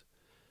things.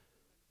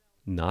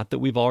 Not that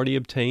we've already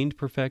obtained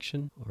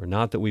perfection, or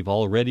not that we've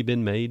already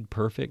been made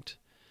perfect,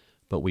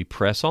 but we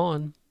press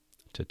on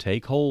to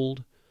take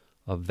hold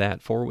of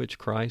that for which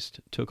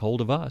Christ took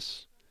hold of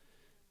us.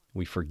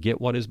 We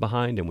forget what is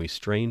behind and we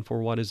strain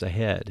for what is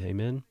ahead.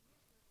 Amen?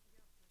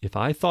 If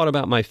I thought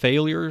about my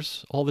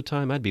failures all the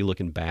time, I'd be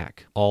looking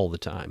back all the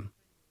time.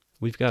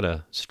 We've got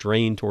to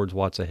strain towards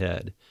what's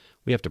ahead.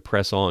 We have to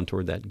press on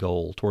toward that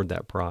goal, toward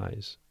that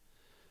prize.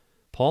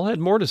 Paul had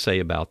more to say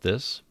about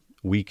this,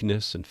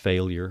 weakness and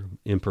failure,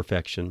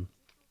 imperfection.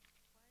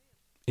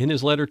 In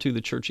his letter to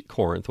the church at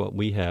Corinth, what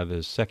we have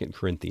is 2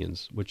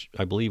 Corinthians, which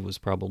I believe was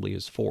probably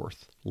his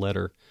fourth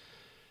letter.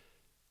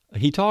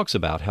 He talks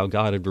about how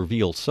God had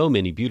revealed so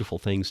many beautiful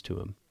things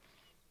to him.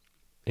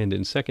 And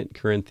in 2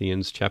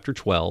 Corinthians chapter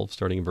 12,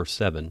 starting in verse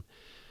 7,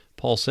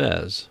 Paul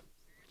says,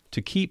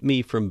 to keep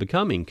me from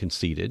becoming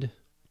conceited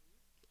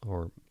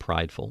or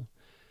prideful,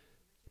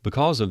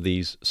 because of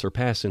these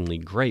surpassingly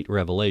great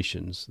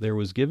revelations, there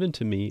was given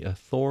to me a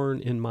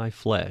thorn in my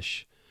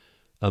flesh,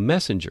 a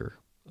messenger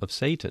of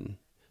Satan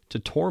to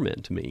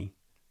torment me.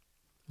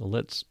 Well,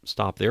 let's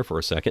stop there for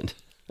a second.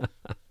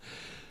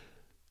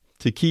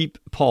 To keep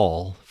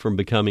Paul from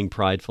becoming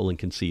prideful and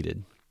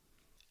conceited,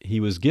 he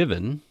was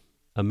given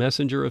a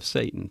messenger of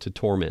Satan to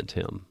torment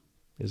him.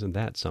 Isn't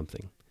that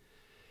something?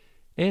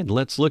 And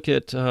let's look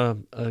at a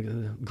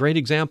great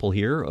example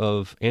here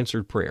of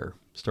answered prayer,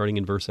 starting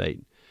in verse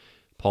 8.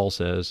 Paul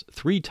says,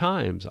 3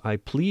 times I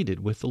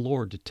pleaded with the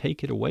Lord to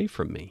take it away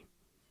from me.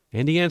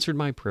 And he answered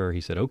my prayer.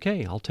 He said,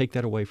 okay, I'll take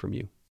that away from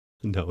you.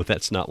 No,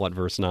 that's not what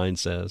verse 9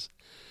 says.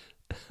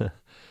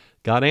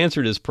 God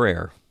answered his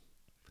prayer,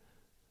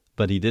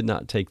 but he did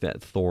not take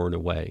that thorn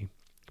away.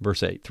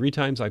 Verse 8, 3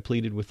 times I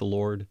pleaded with the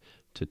Lord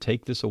to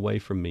take this away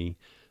from me.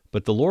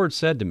 But the Lord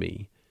said to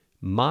me,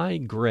 my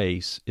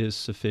grace is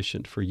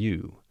sufficient for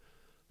you,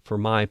 for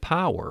my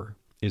power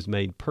is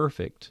made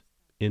perfect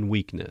in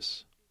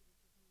weakness.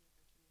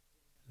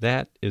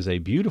 That is a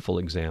beautiful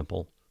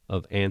example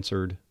of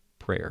answered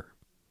prayer.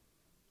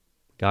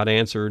 God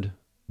answered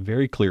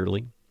very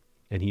clearly,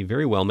 and he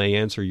very well may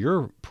answer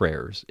your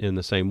prayers in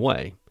the same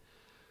way.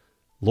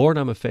 Lord,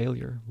 I'm a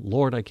failure.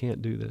 Lord, I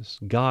can't do this.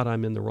 God,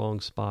 I'm in the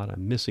wrong spot.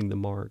 I'm missing the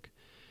mark.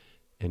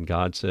 And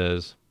God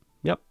says,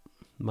 yep,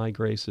 my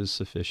grace is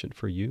sufficient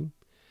for you,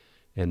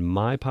 and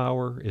my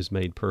power is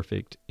made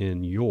perfect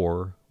in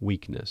your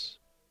weakness.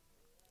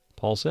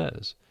 Paul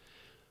says,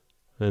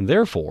 and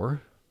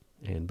therefore,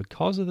 and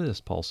because of this,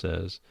 Paul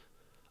says,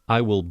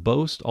 I will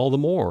boast all the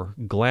more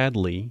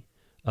gladly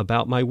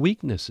about my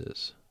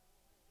weaknesses.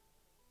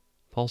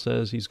 Paul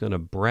says he's going to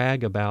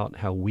brag about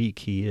how weak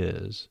he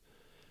is,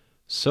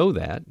 so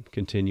that,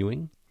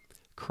 continuing,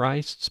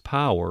 Christ's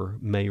power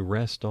may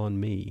rest on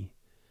me.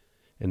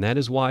 And that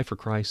is why, for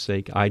Christ's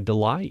sake, I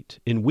delight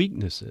in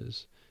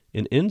weaknesses,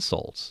 in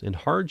insults, in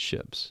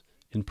hardships,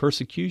 in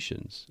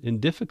persecutions, in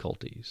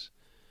difficulties,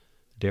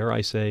 dare I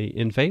say,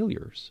 in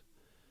failures.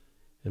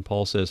 And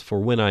Paul says,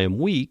 for when I am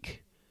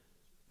weak,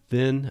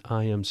 then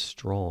I am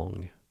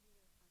strong.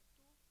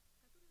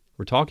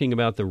 We're talking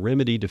about the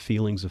remedy to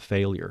feelings of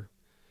failure.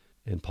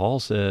 And Paul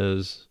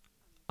says,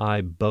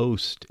 I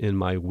boast in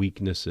my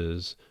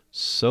weaknesses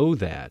so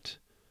that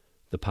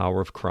the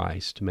power of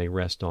Christ may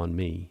rest on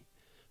me.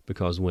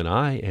 Because when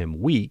I am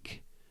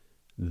weak,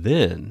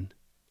 then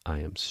I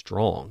am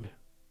strong.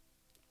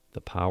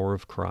 The power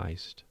of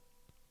Christ.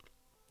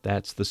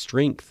 That's the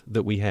strength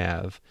that we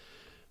have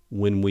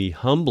when we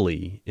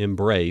humbly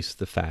embrace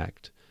the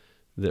fact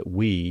that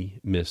we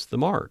miss the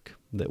mark,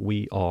 that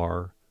we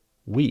are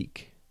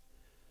weak.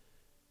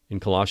 In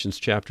Colossians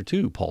chapter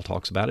 2, Paul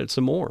talks about it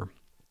some more.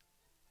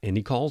 And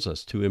he calls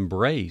us to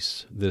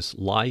embrace this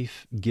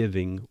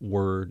life-giving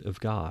Word of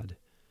God.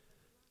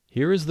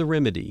 Here is the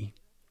remedy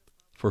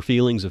for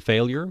feelings of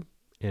failure,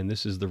 and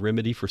this is the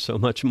remedy for so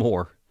much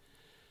more.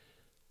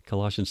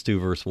 Colossians 2,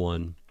 verse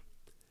 1.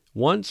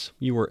 Once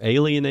you were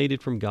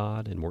alienated from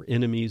God and were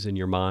enemies in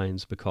your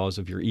minds because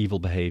of your evil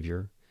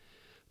behavior,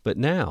 but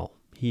now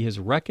he has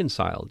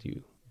reconciled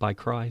you by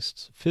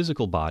Christ's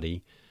physical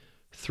body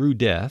through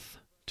death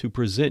to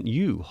present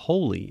you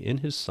holy in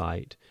his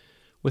sight,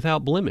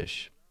 without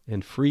blemish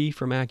and free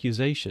from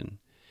accusation,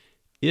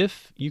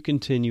 if you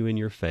continue in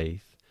your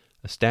faith,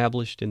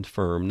 established and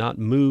firm, not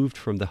moved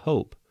from the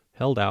hope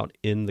held out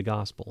in the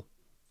gospel.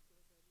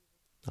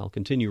 I'll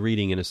continue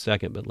reading in a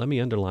second, but let me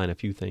underline a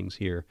few things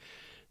here.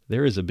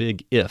 There is a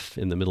big if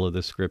in the middle of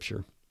this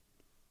scripture.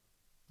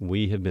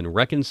 We have been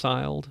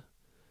reconciled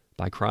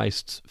by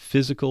Christ's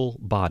physical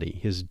body,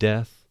 his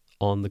death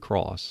on the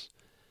cross.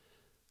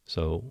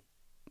 So,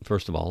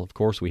 first of all, of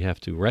course, we have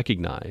to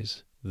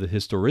recognize the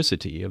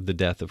historicity of the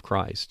death of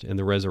Christ and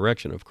the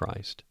resurrection of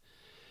Christ.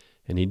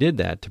 And he did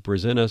that to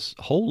present us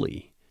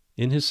holy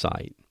in his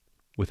sight,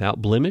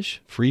 without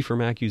blemish, free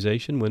from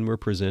accusation when we're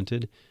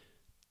presented,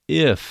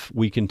 if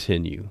we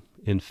continue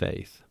in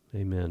faith.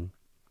 Amen.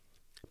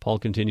 Paul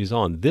continues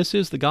on, this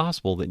is the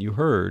gospel that you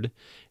heard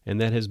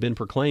and that has been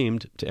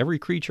proclaimed to every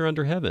creature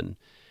under heaven,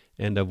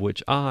 and of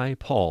which I,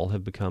 Paul,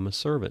 have become a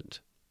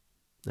servant.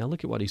 Now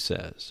look at what he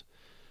says.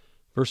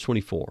 Verse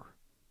 24,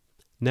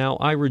 now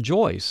I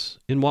rejoice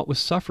in what was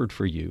suffered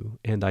for you,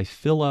 and I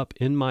fill up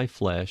in my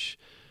flesh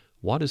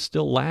what is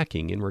still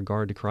lacking in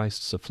regard to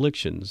Christ's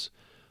afflictions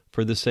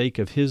for the sake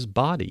of his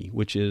body,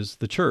 which is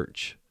the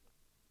church.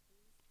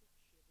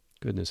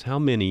 Goodness, how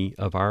many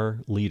of our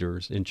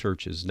leaders in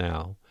churches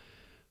now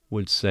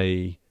would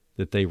say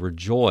that they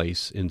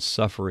rejoice in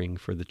suffering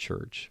for the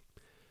church,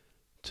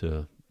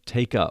 to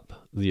take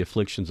up the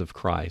afflictions of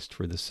Christ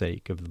for the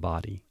sake of the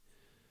body?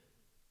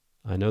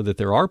 I know that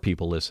there are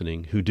people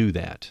listening who do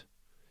that.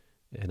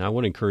 And I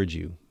want to encourage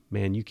you,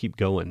 man, you keep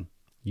going.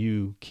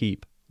 You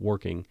keep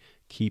working.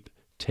 Keep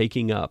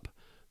taking up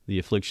the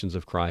afflictions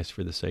of Christ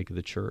for the sake of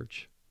the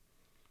church.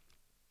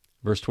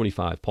 Verse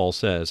 25, Paul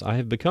says, I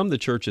have become the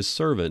church's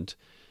servant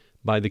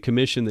by the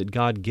commission that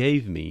God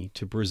gave me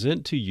to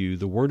present to you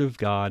the Word of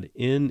God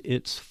in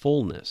its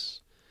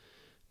fullness,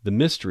 the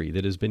mystery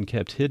that has been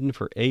kept hidden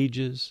for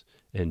ages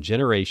and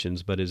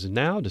generations, but is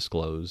now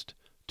disclosed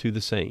to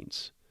the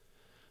saints.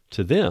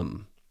 To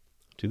them,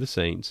 to the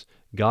saints,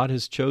 God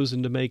has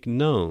chosen to make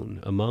known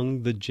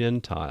among the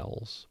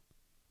Gentiles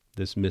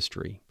this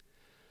mystery,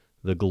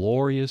 the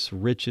glorious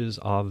riches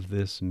of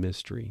this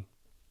mystery.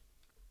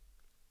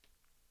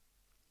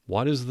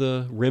 What is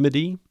the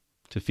remedy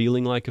to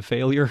feeling like a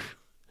failure?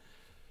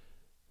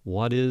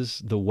 What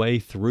is the way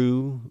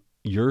through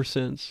your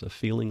sense of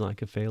feeling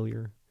like a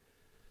failure?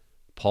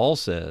 Paul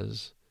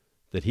says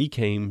that he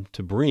came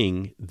to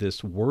bring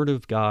this Word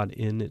of God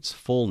in its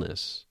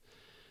fullness.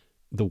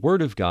 The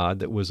Word of God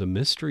that was a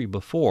mystery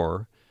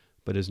before,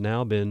 but has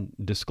now been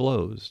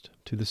disclosed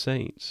to the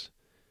saints.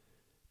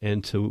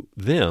 And to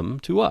them,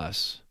 to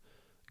us,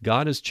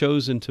 God has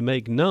chosen to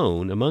make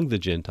known among the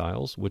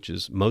Gentiles, which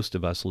is most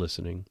of us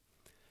listening,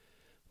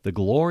 the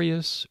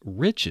glorious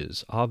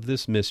riches of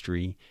this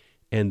mystery,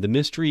 and the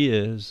mystery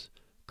is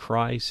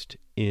Christ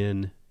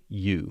in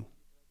you.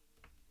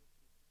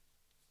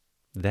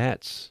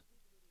 That's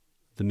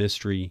the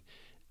mystery,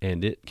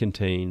 and it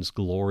contains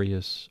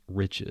glorious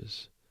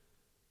riches.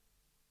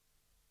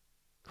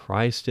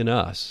 Christ in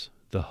us,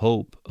 the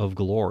hope of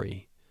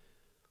glory,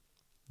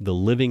 the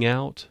living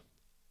out,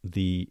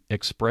 the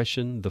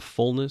expression, the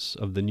fullness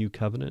of the new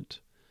covenant.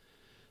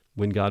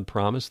 When God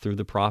promised through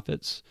the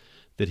prophets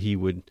that he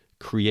would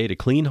create a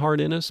clean heart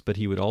in us, but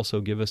he would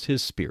also give us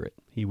his Spirit.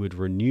 He would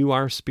renew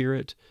our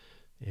spirit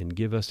and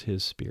give us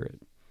his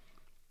Spirit.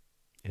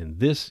 And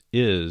this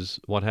is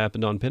what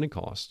happened on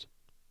Pentecost.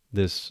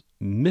 This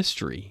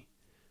mystery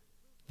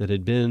that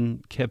had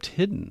been kept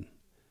hidden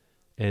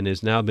and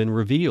has now been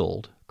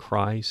revealed,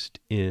 Christ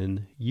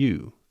in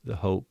you, the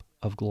hope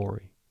of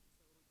glory.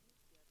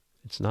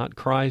 It's not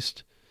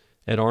Christ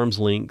at arm's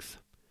length.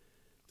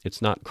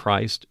 It's not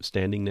Christ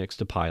standing next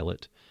to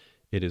Pilate.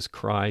 It is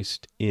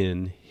Christ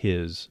in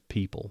his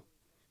people.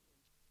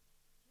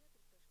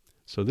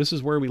 So this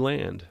is where we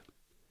land.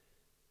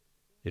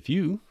 If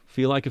you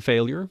feel like a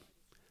failure,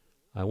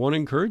 I want to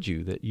encourage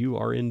you that you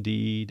are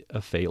indeed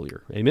a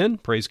failure. Amen?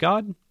 Praise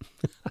God.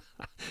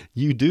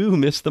 You do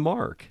miss the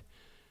mark.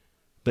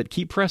 But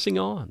keep pressing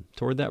on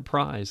toward that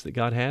prize that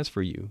God has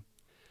for you.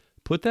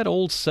 Put that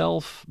old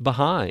self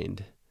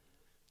behind.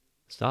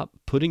 Stop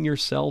putting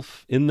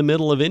yourself in the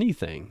middle of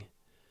anything.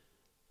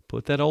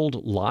 Put that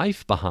old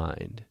life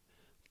behind.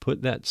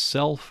 Put that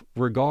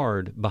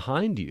self-regard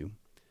behind you.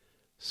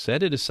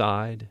 Set it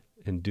aside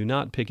and do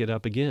not pick it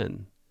up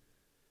again.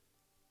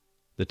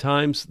 The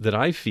times that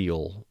I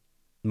feel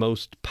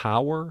most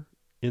power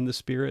in the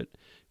Spirit,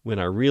 when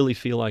I really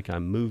feel like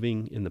I'm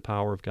moving in the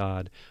power of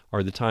God,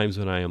 are the times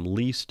when I am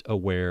least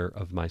aware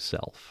of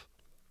myself,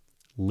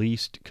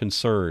 least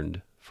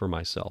concerned for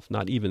myself,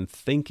 not even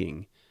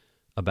thinking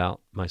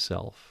about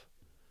myself.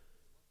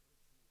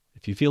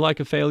 If you feel like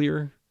a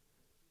failure,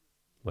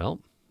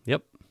 well,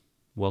 yep,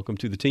 welcome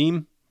to the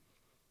team.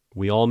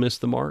 We all miss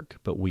the mark,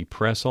 but we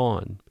press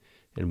on.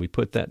 And we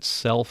put that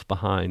self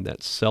behind,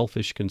 that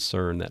selfish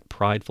concern, that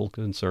prideful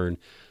concern,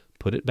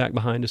 put it back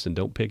behind us and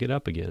don't pick it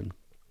up again.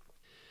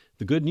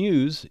 The good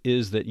news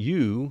is that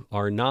you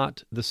are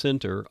not the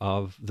center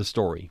of the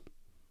story.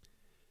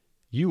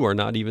 You are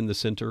not even the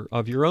center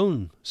of your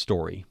own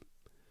story.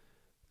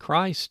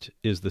 Christ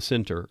is the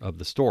center of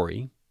the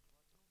story.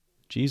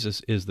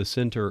 Jesus is the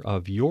center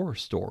of your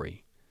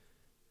story.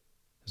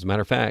 As a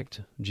matter of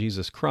fact,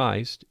 Jesus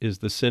Christ is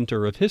the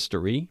center of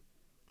history,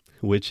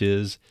 which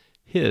is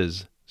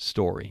his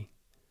story.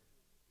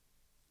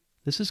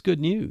 This is good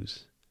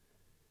news.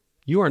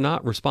 You are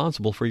not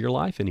responsible for your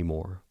life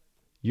anymore.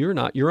 You're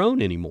not your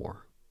own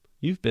anymore.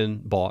 You've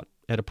been bought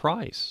at a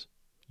price.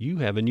 You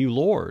have a new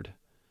Lord.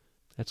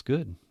 That's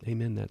good.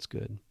 Amen. That's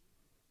good.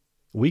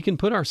 We can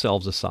put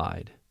ourselves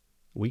aside.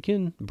 We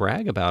can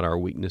brag about our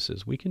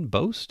weaknesses. We can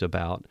boast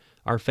about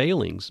our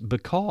failings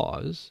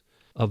because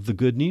of the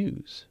good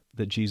news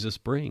that Jesus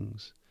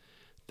brings,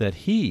 that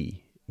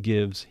he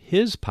gives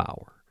his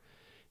power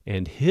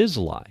and his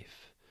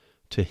life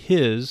to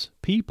his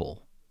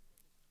people.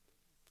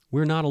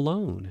 We're not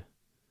alone.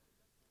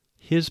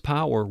 His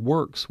power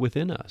works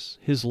within us.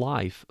 His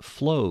life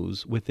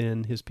flows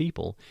within his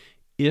people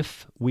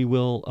if we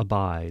will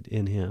abide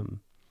in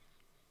him.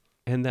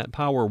 And that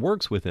power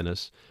works within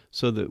us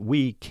so that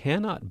we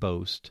cannot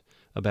boast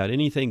about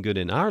anything good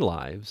in our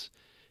lives,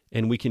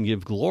 and we can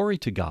give glory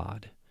to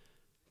God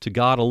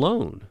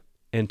alone,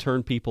 and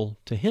turn people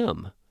to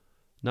him,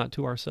 not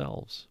to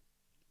ourselves.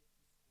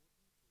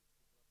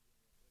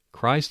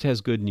 Christ has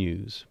good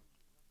news.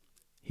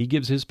 He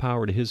gives his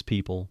power to his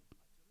people.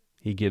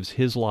 He gives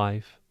his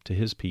life to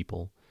his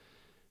people.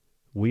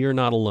 We are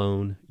not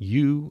alone.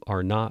 You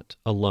are not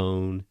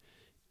alone.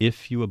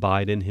 If you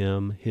abide in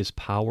him, his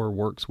power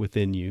works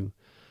within you.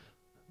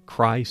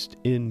 Christ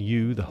in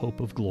you, the hope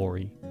of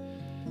glory.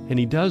 And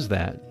he does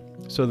that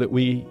so that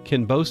we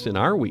can boast in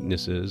our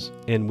weaknesses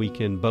and we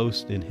can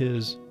boast in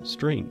his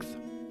strength.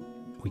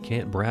 We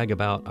can't brag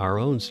about our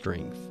own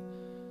strength.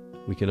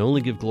 We can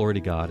only give glory to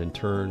God and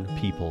turn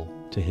people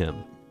to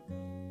him.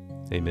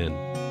 Amen.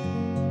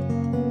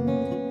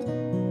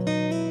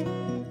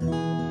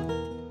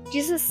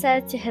 Jesus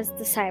said to his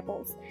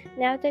disciples,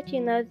 "Now that you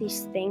know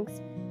these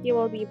things, you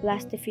will be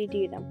blessed if you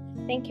do them."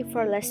 Thank you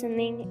for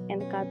listening,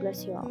 and God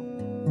bless you all.